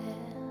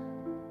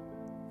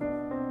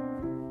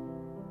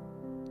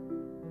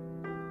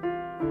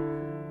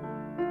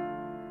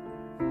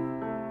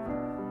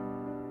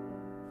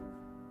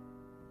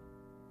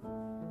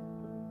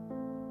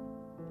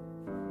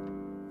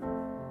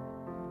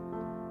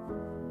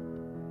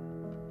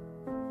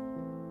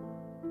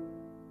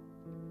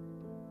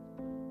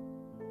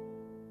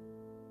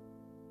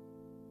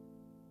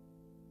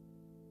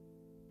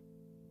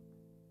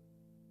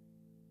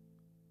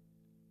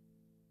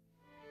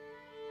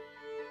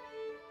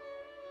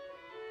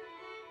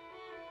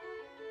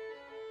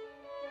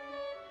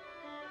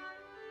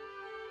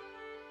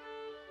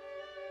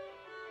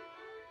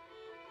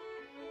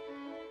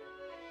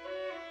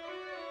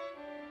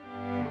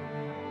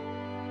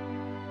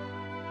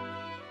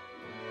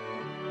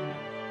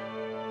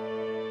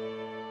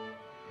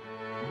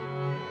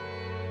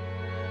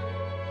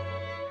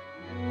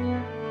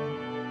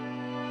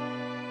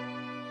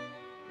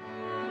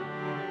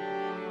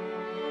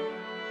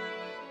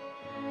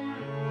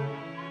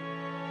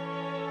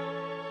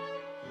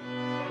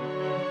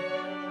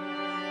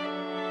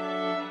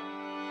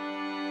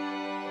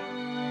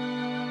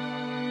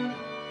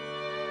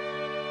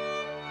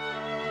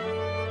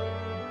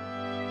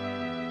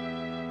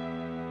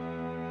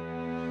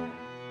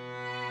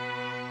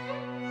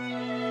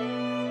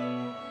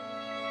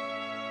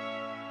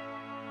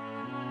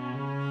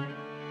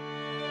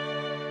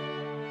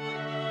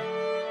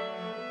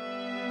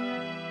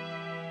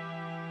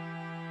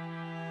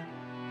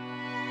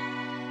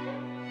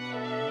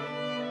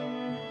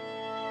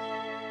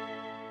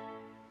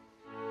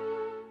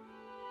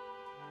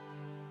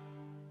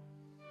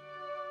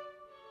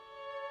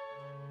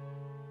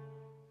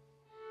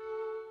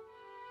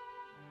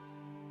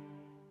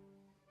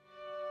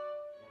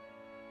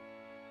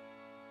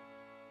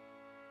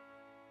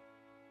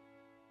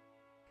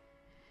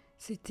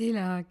 C'était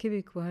la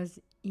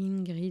Québécoise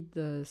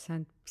Ingrid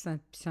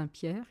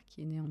Saint-Pierre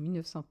qui est née en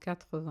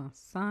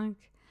 1985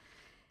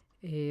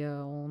 et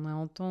on a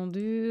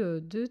entendu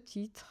deux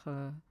titres,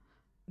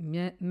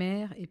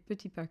 Mère et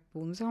Petit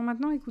Paquebot. Nous allons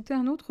maintenant écouter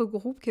un autre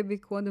groupe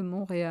québécois de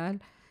Montréal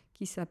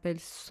qui s'appelle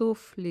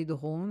Sauf les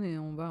drones et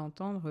on va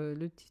entendre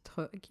le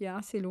titre qui est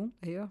assez long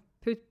d'ailleurs,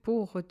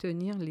 pour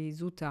retenir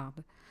les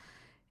outardes.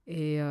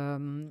 Et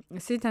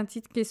c'est un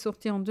titre qui est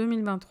sorti en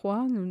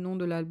 2023. Le nom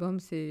de l'album,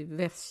 c'est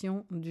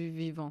Version du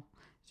vivant.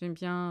 J'aime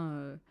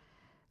bien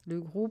le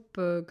groupe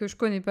que je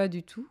connais pas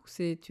du tout.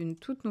 C'est une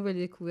toute nouvelle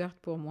découverte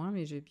pour moi,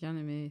 mais j'ai bien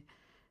aimé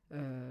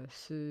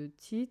ce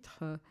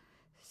titre.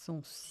 Ce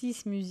sont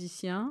 6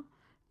 musiciens.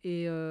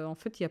 Et en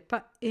fait, il n'y a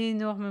pas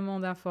énormément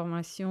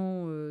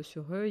d'informations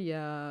sur eux.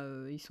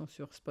 Ils sont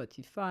sur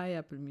Spotify,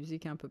 Apple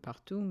Music, un peu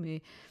partout.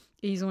 Et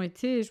ils ont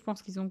été, je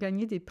pense qu'ils ont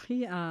gagné des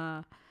prix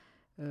à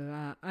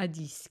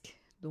disque.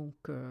 Donc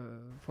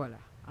voilà,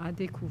 à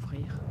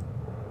découvrir.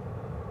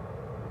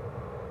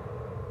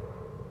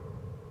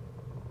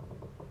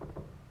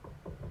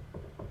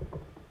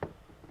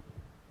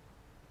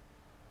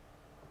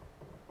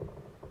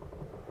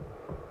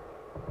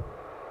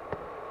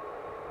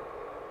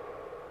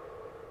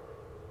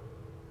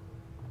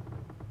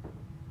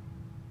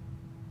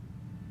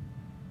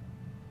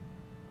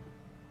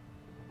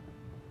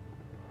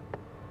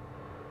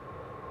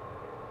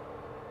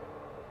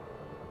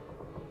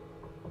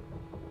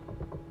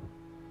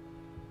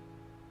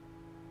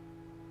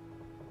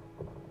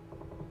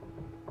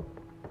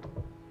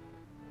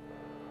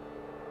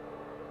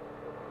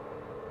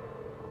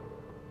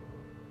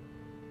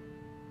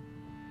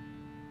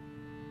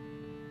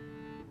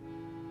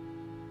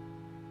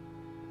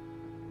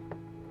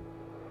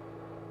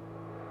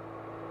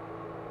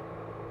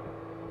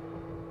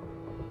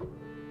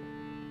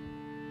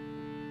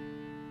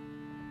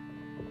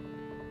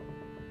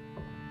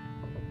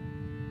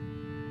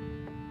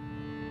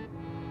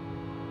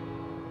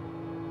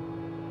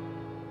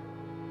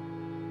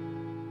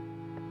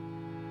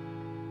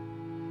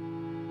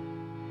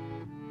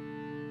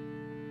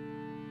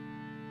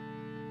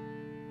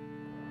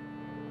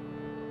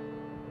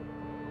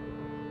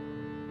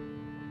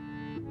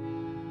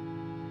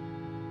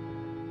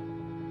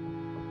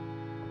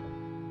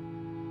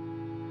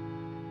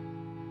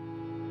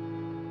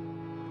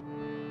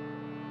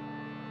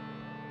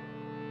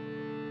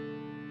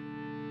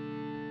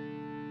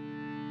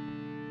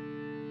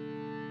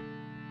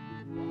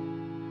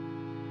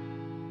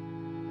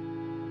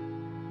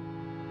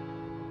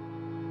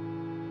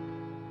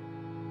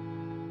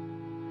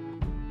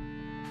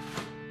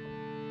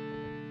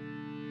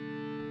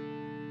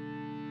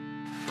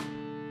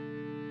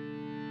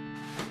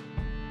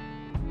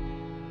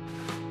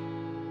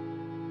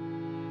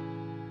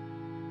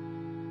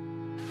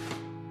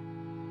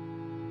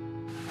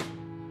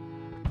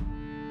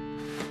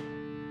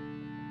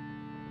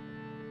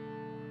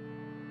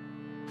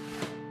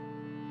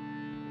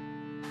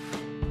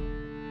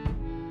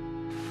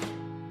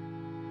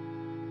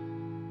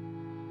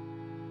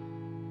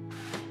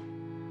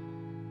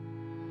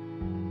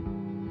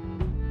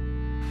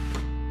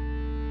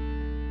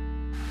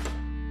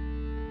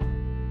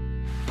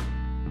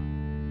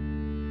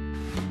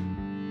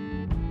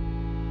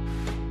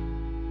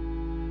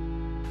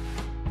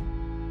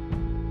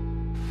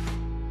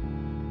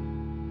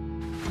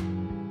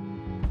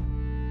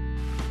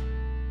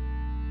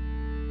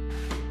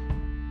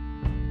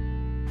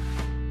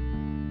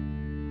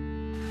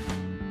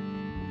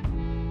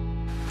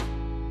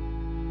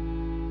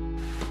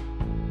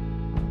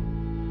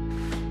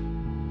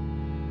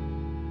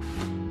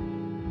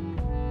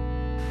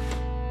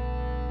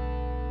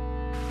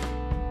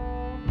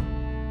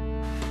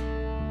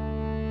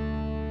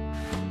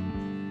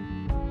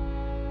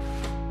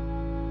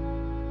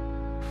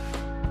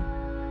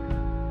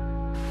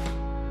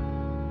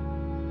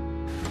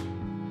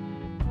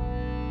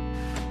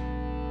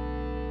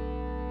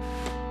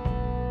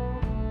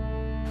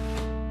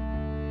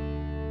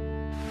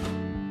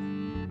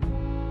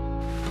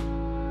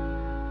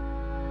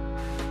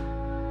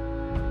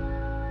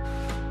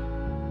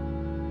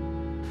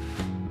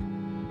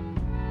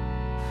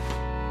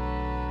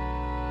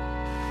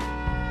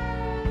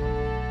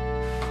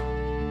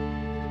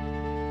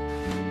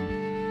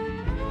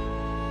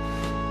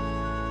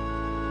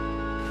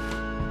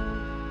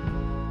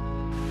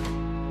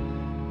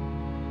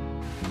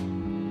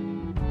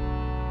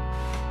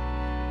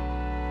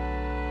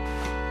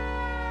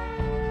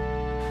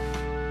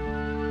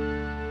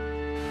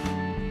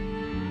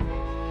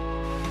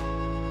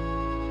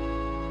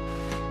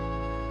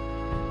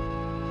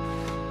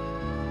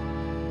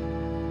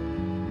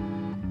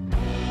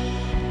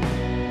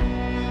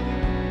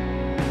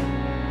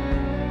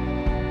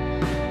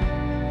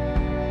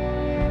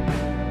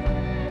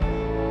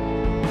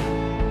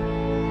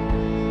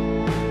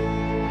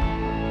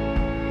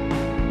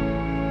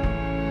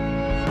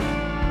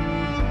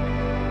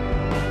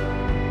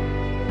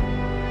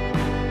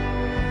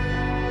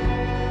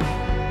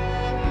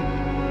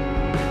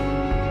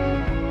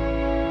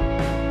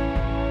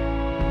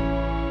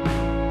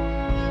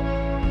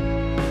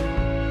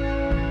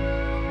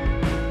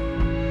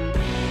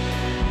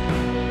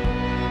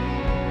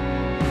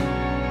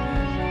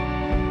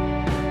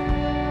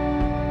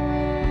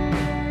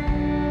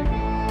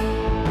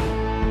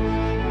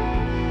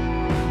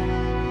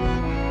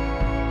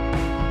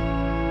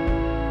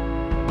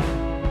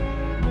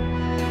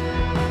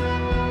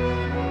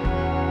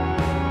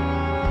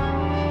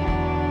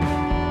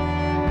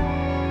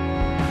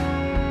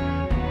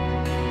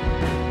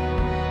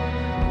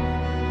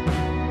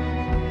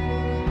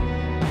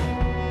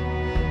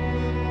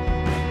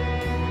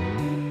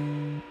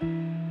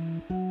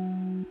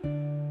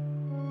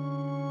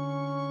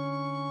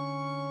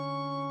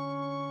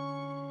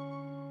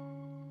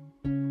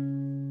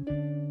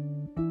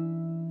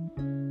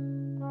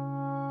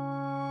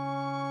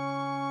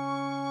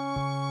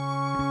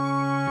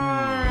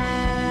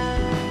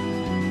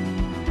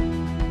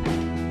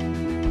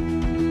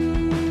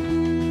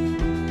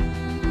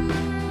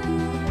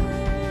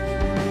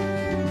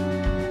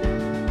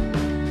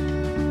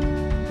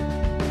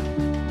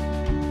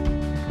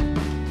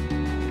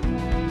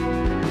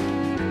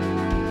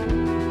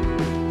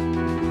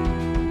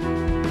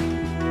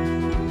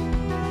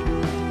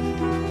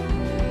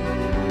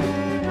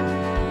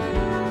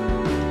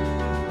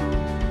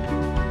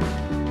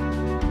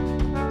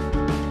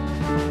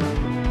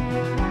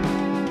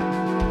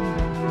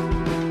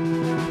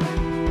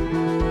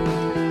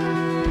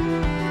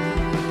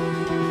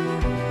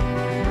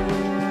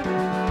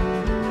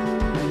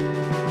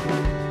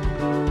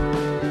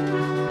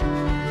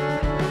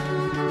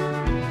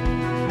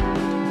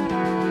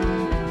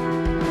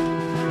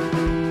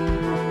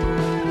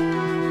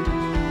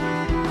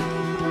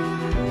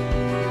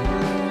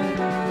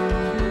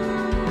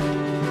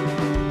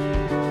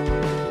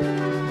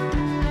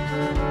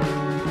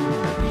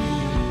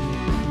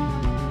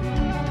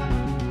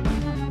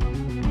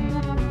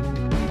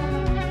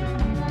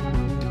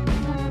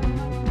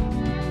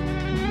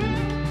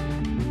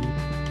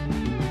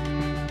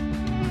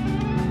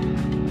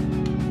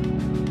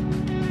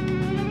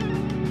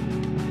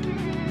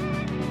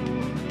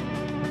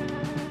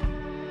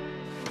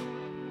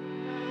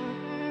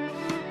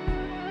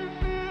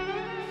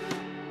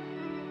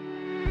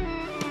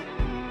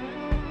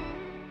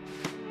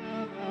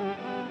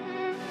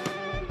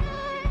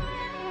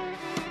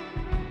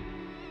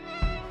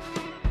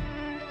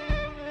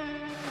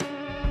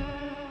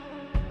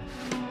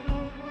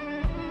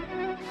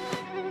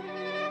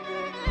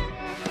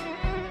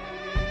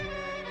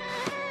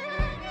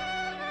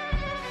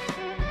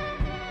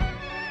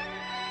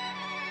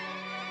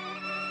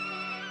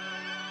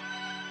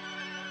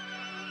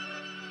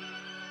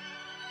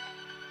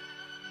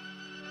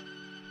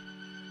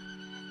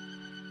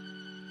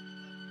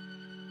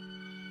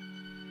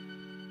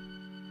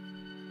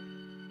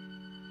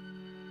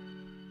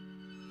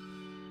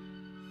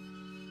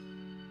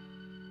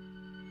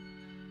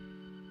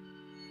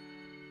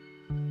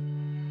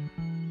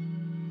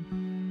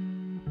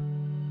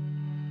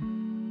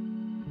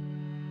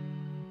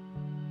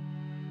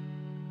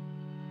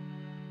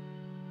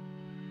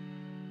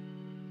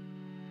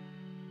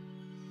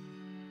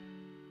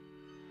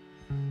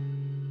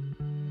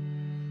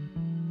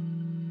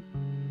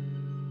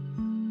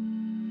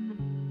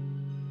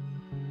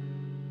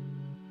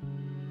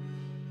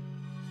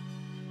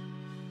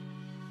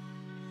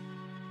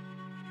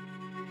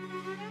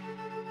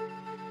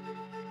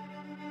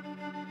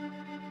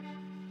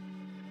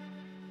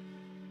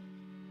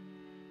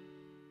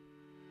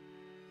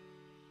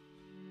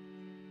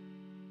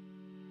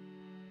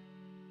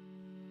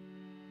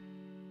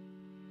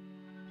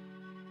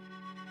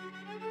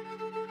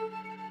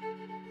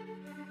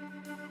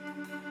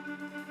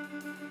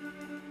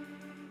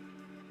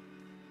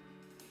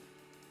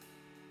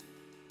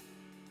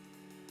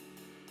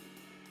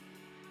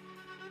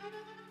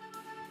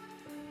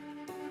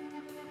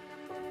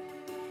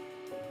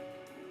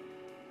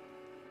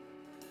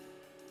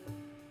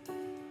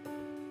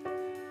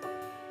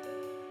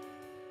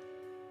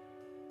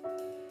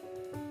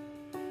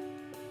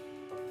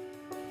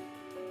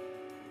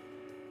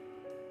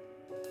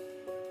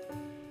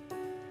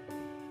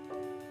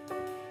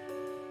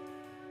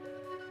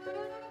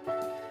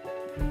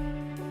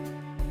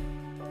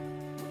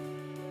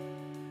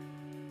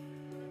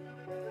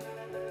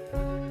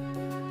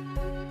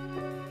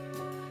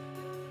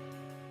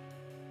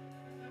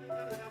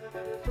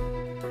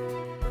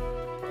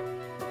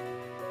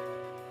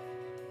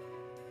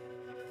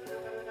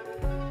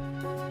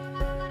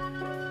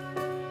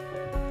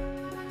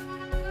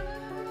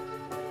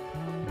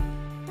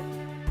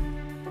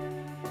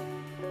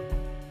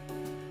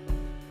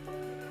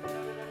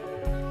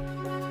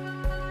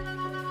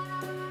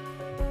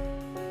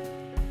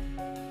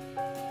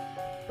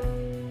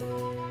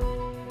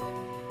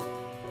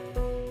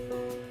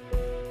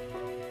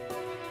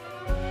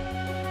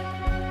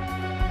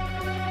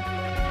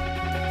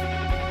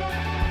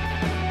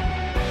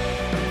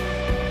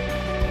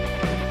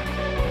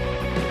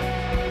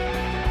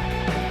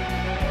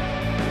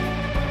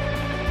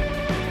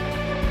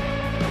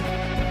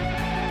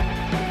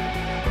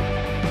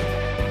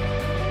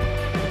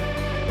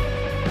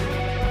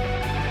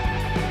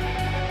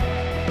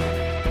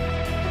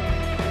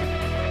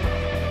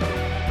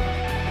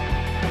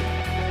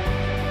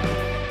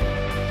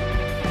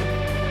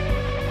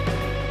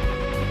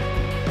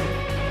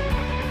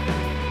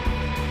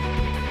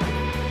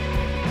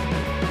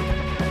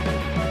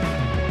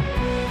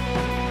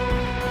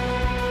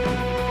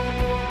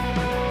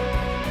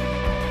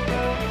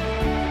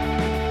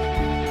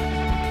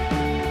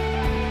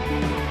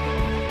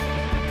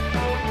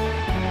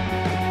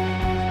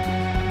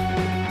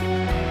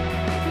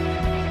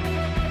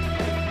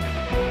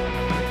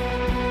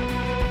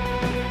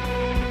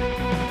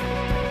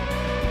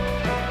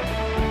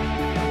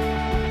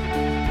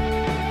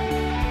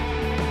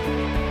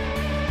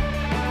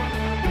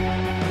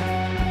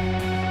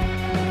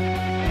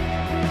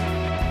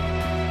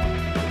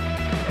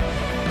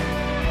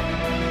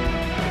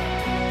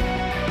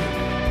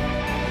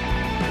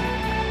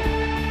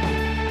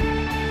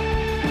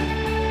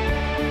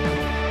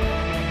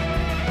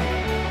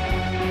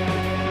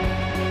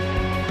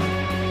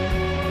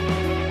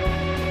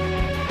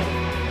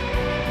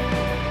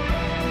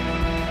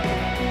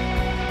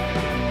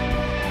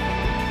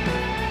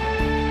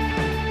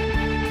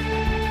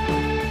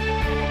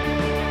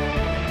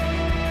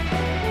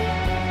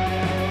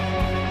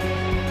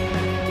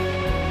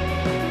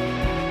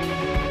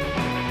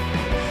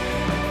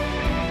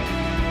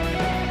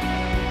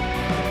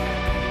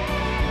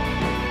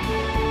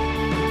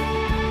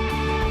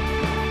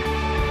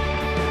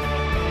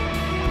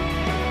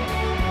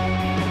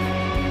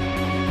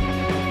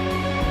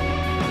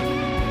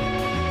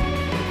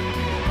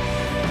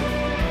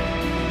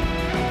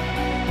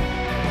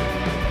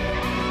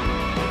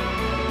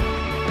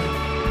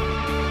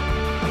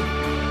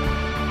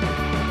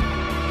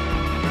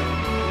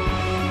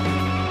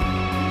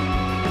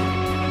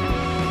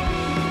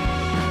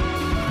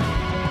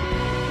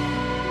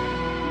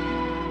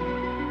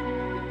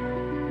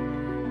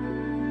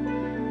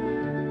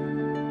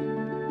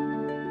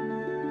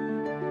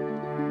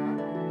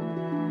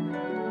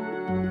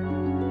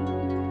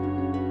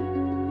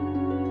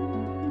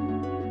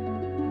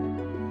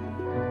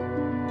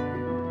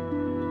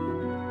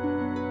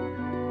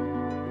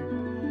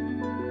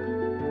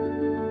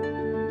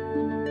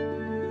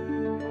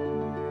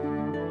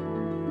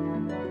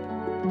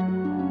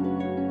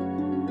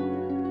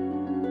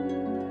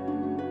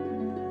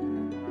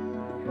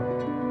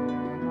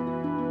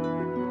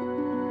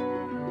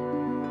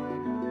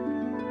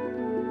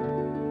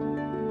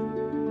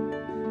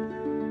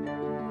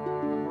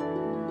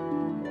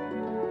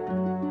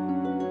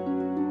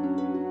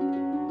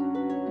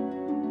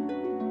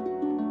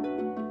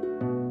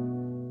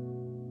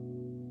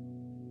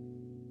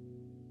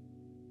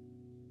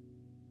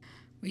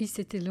 Oui,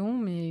 c'était long,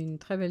 mais une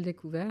très belle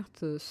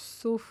découverte,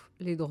 sauf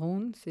les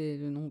drones, c'est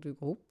le nom du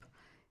groupe.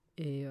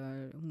 Et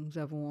nous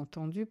avons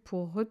entendu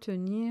Pour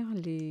retenir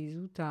les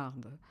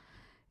outardes.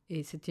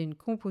 Et c'était une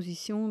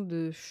composition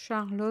de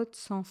Charlotte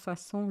Sans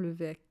Façon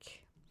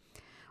Levesque.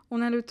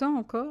 On a le temps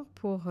encore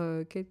pour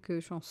quelques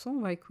chansons.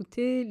 On va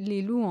écouter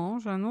Les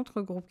Louanges, un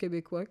autre groupe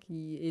québécois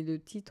qui est le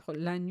titre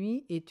La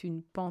nuit est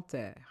une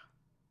panthère.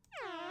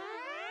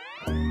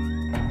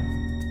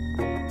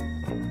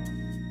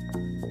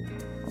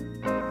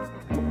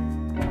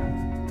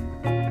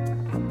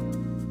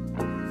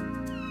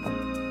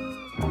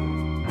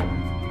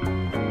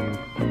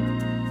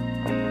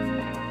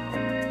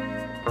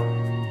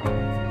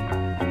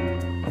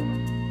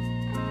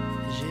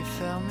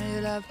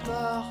 La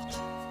porte,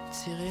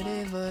 tiré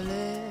les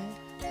volets,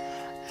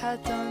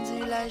 attendu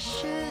la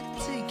chute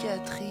du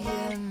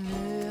 4e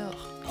mur,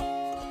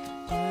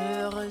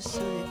 sous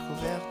les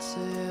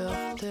couvertures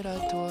de la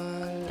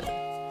toile,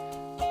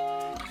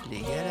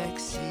 les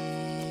galaxies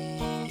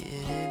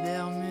et les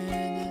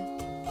Bermudes,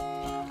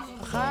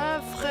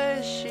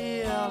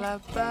 rafraîchir la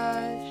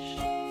page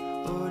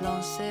où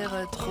l'on s'est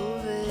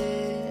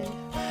retrouvé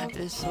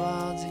le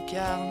soir du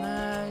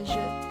carnage.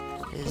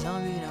 Les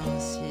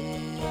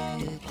ambulanciers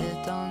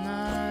étaient en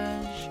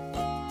nage.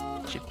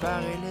 J'ai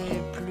paré les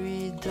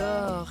pluies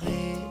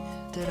dorées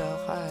de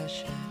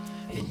l'orage.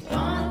 Une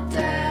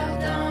panthère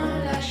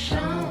dans la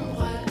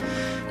chambre,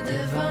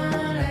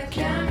 devant la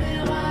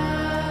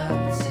caméra.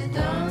 Tu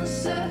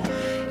danses,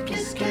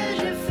 qu'est-ce que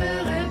je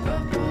ferais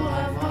pas pour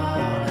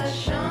avoir la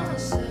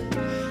chance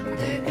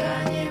de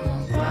gagner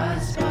mon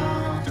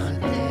passeport entre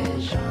tes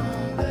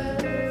jambes.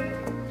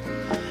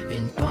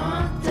 Une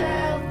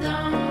panthère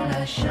dans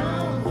la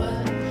chambre,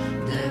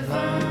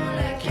 devant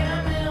la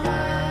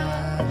caméra.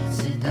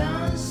 Tu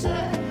danses,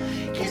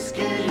 qu'est-ce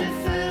que je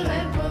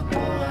ferais pas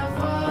pour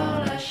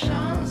avoir la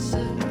chance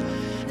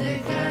de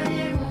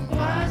gagner mon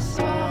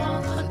passeport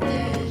entre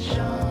tes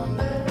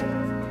jambes.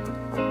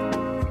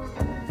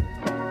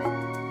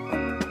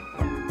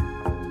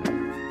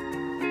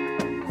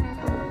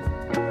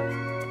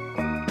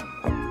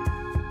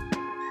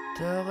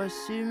 T'as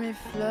reçu mes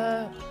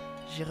fleurs,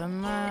 j'ai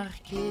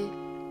remarqué.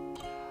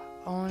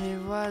 On les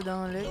voit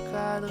dans le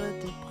cadre de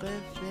tes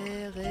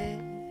préférés.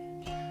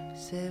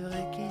 C'est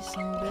vrai qu'ils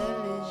sont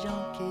belles les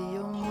gens qui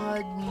au mois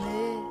de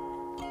mai.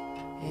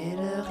 Et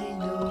le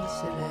rideau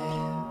se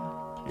lève,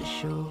 le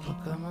show va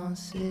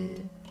commencer.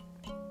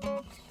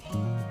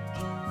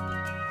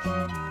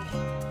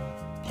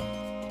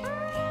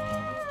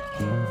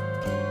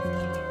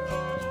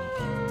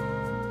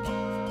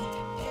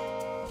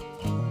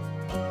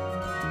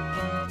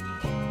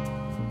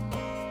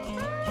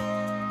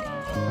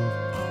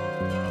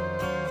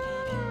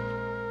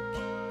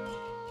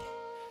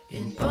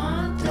 Une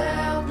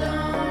panthère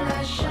dans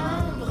la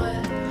chambre,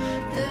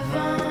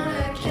 devant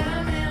la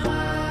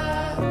caméra.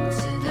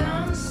 Tu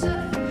danses,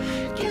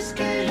 qu'est-ce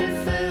que je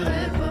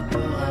ferais pas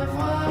pour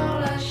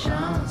avoir la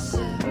chance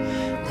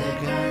de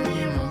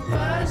gagner mon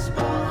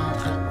passeport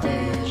entre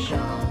tes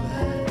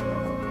jambes.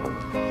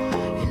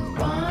 Une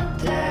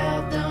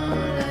panthère dans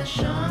la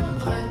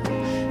chambre,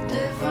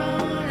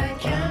 devant la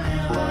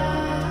caméra.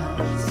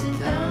 Tu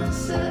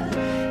danses,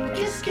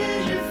 qu'est-ce que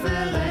je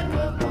ferais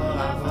pas pour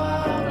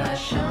avoir la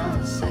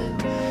chance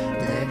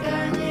de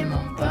gagner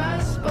mon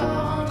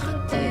passeport entre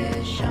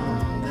tes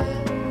jambes.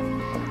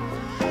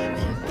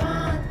 Une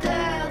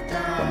panthère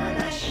dans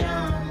la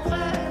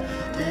chambre,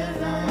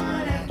 devant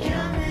la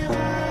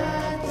caméra.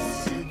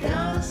 Tu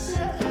danses,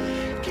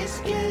 qu'est-ce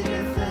que je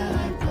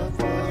ferais pas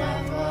pour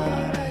avoir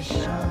la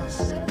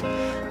chance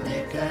de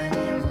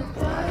gagner mon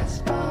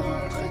passeport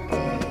entre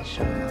tes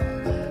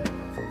jambes.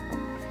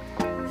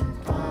 Une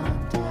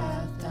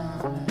panthère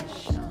dans la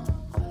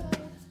chambre.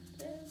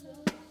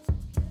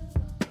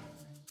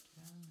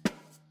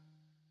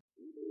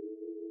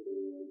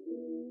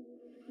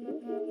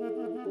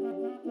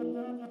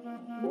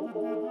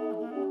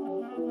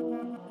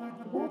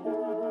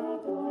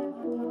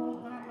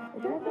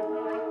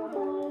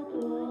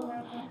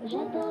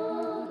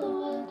 J'attends ton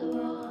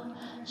retour,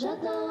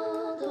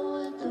 j'attends ton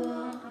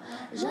retour,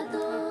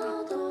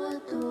 j'attends ton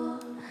retour,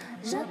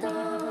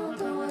 j'attends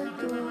ton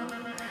retour.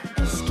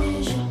 Est-ce que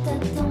je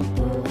t'attends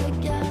pour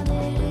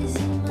regarder les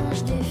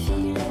images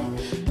défiler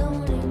dans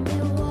les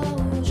miroirs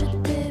où je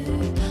t'ai vu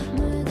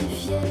me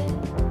défier?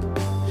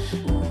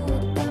 Où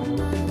est ta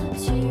main?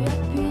 Tu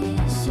appuies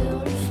sur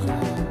le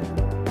frein.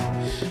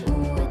 Où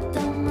est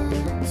ta main?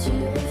 Tu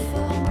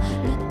réformes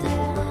le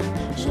terrain.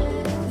 J'ai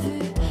vu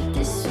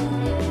tes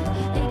souliers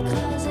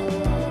écraser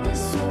des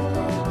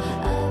sourires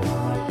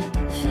avant la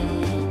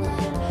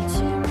finale.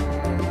 Tu me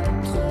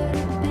montres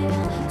le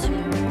pire, tu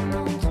me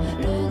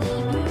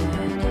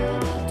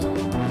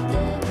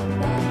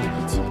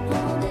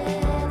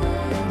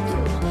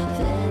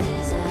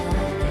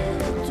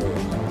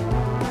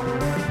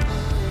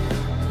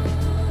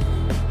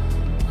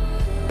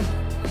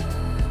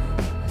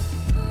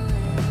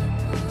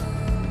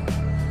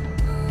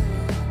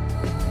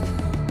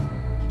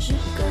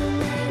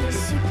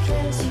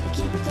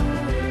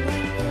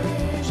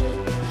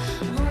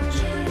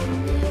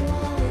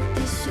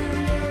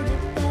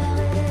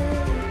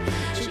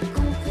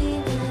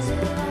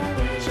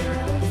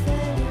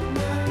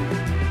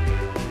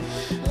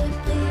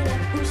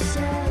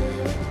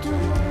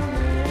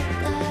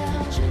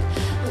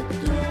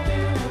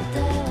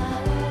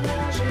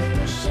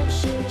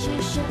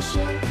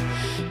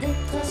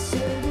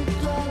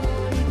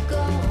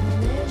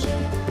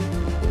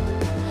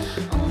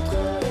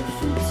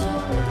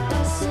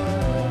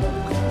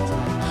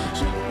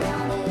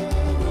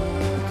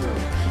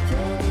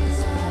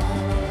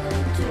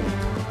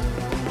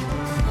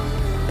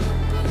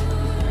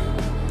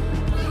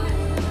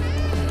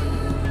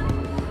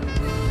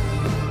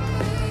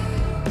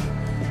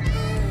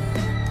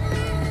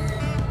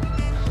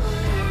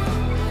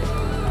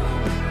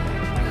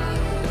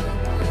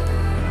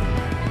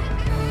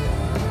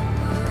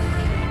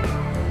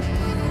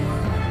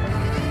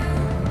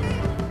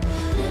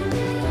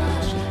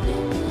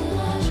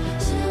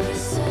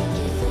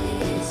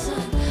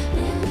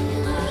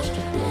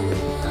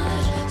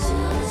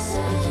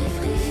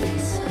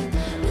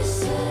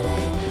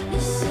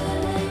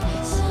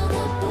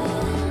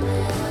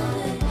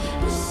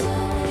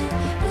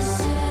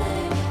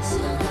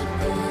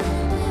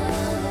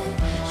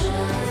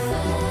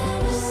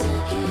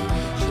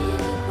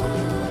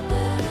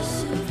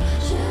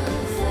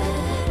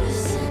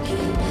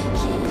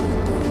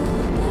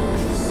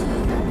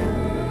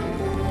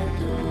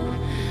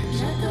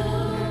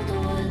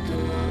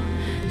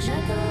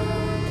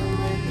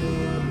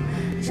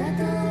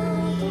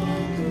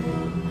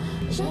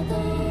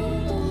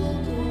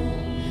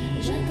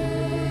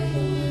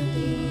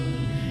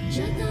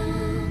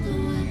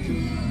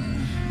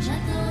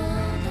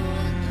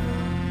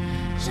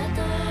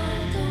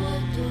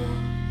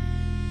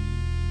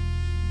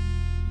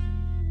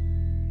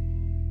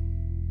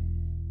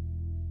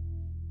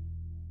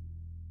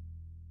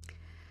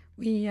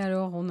Oui,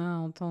 alors on a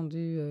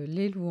entendu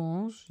Les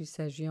Louanges. Il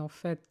s'agit en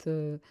fait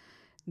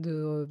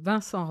de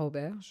Vincent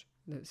Roberge.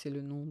 C'est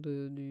le nom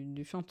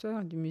du chanteur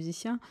et du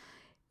musicien.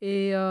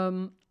 Et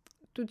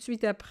tout de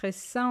suite après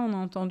ça, on a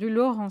entendu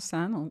Laurence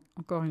Anne,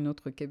 encore une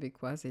autre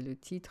québécoise, et le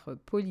titre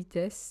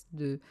Politesse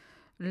de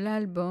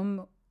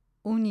l'album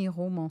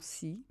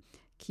Oniromancie,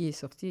 qui est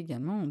sorti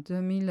également en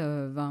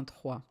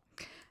 2023.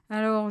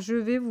 Alors, je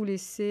vais vous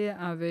laisser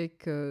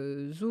avec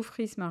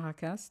Zoufris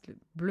Maracas, le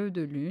Bleu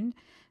de Lune.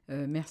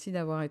 Merci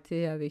d'avoir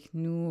été avec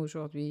nous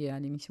aujourd'hui à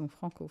l'émission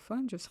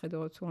Francofun. Je serai de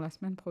retour la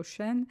semaine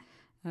prochaine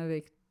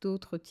avec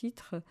d'autres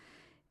titres.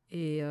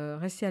 Et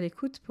restez à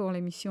l'écoute pour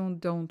l'émission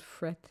Don't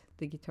Fret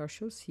The Guitar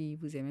Show si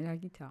vous aimez la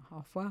guitare.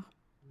 Au revoir.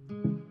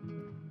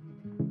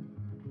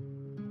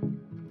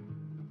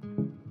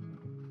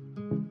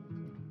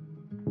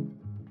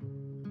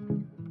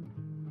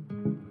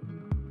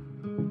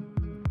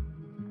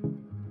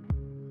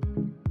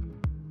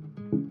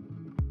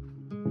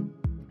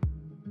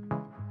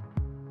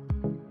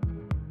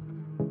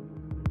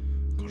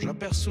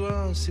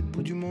 J'aperçois ces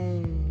bouts du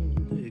monde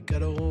et qu'à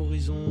leur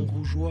horizon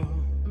rougeois,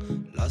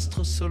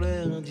 l'astre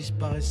solaire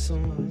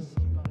disparaissant,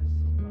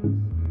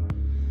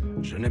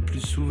 je n'ai plus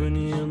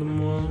souvenir de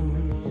moi.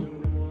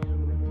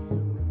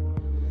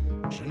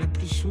 Je n'ai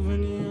plus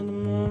souvenir de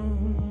moi.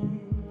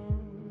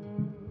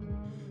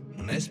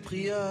 Mon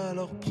esprit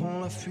alors prend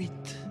la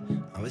fuite,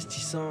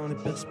 investissant les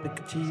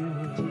perspectives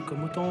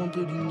comme autant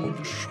de lignes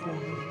de choix.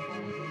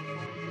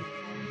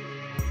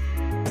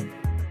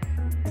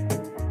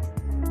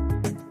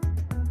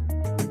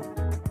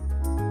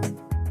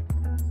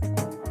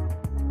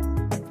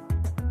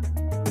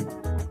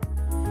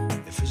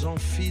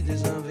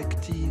 Des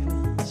invectives,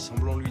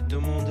 semblant lui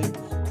demander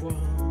pourquoi,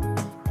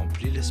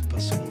 emplit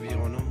l'espace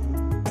environnant,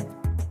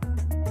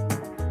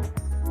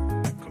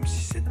 comme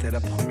si c'était la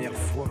première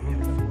fois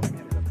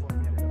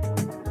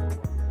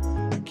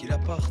qu'il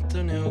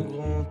appartenait au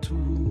grand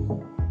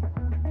tout,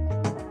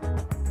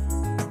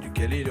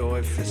 duquel il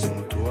aurait fait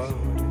son toit.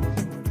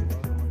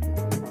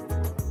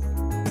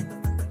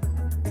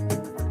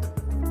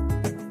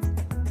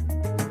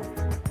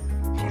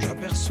 Quand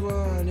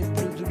j'aperçois les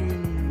bleus de lune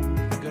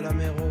que la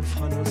mer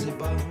offre à nos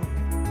ébats,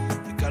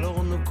 et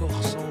qu'alors nos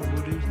corps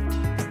s'envolutent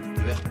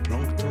de verre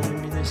plancton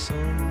luminescent.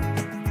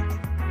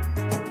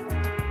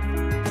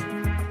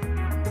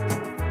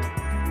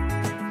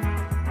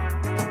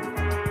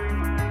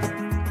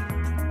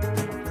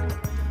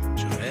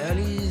 Je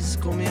réalise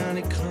combien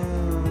l'écrin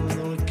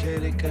dans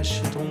lequel est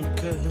caché ton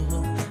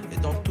cœur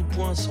est dans tout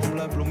point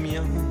semblable au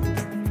mien,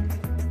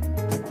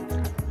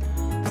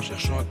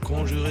 cherchant à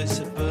conjurer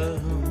ses peurs.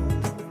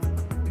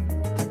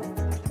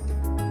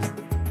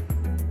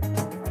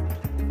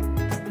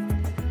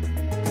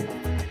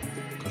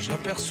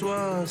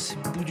 J'aperçois ces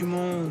bouts du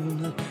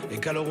monde et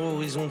qu'à leur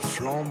horizon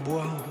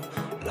flamboie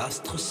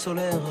l'astre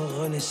solaire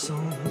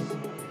renaissant,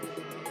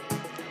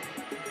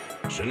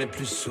 je n'ai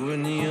plus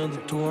souvenir de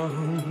toi,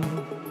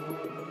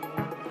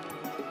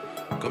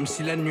 comme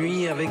si la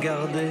nuit avait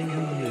gardé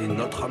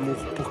notre amour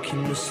pour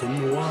qu'il ne se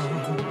noie.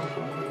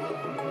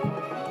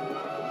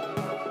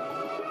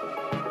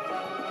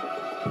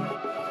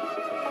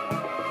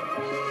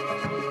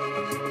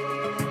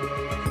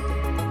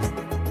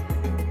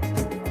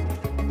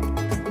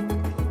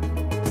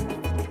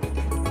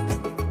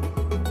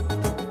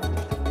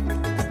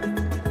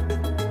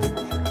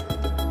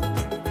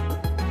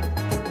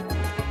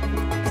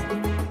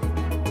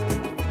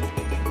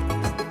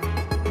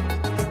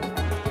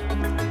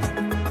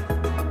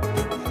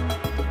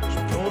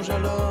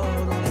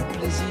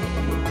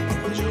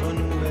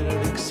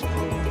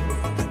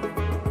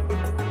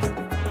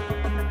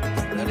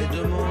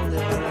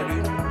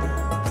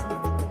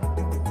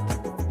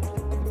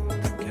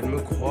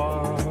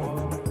 crois.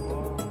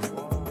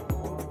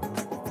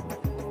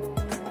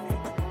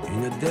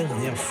 Une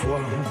dernière fois.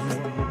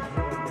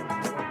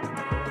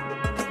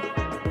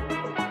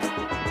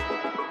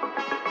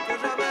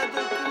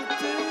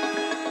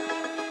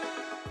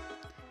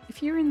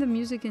 If you're in the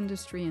music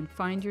industry and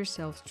find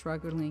yourself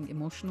struggling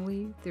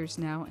emotionally, there's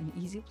now an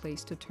easy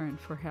place to turn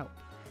for help.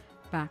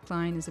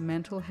 Backline is a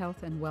mental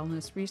health and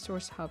wellness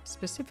resource hub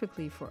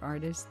specifically for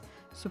artists,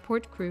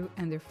 support crew,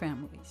 and their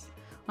families.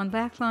 On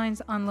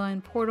Backline's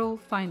online portal,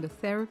 find a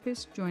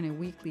therapist, join a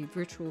weekly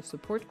virtual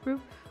support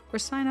group, or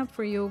sign up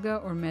for yoga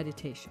or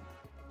meditation.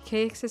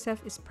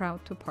 KXSF is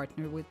proud to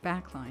partner with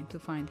Backline to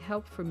find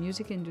help for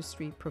music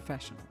industry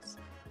professionals.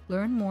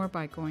 Learn more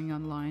by going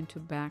online to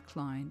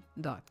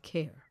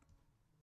backline.care.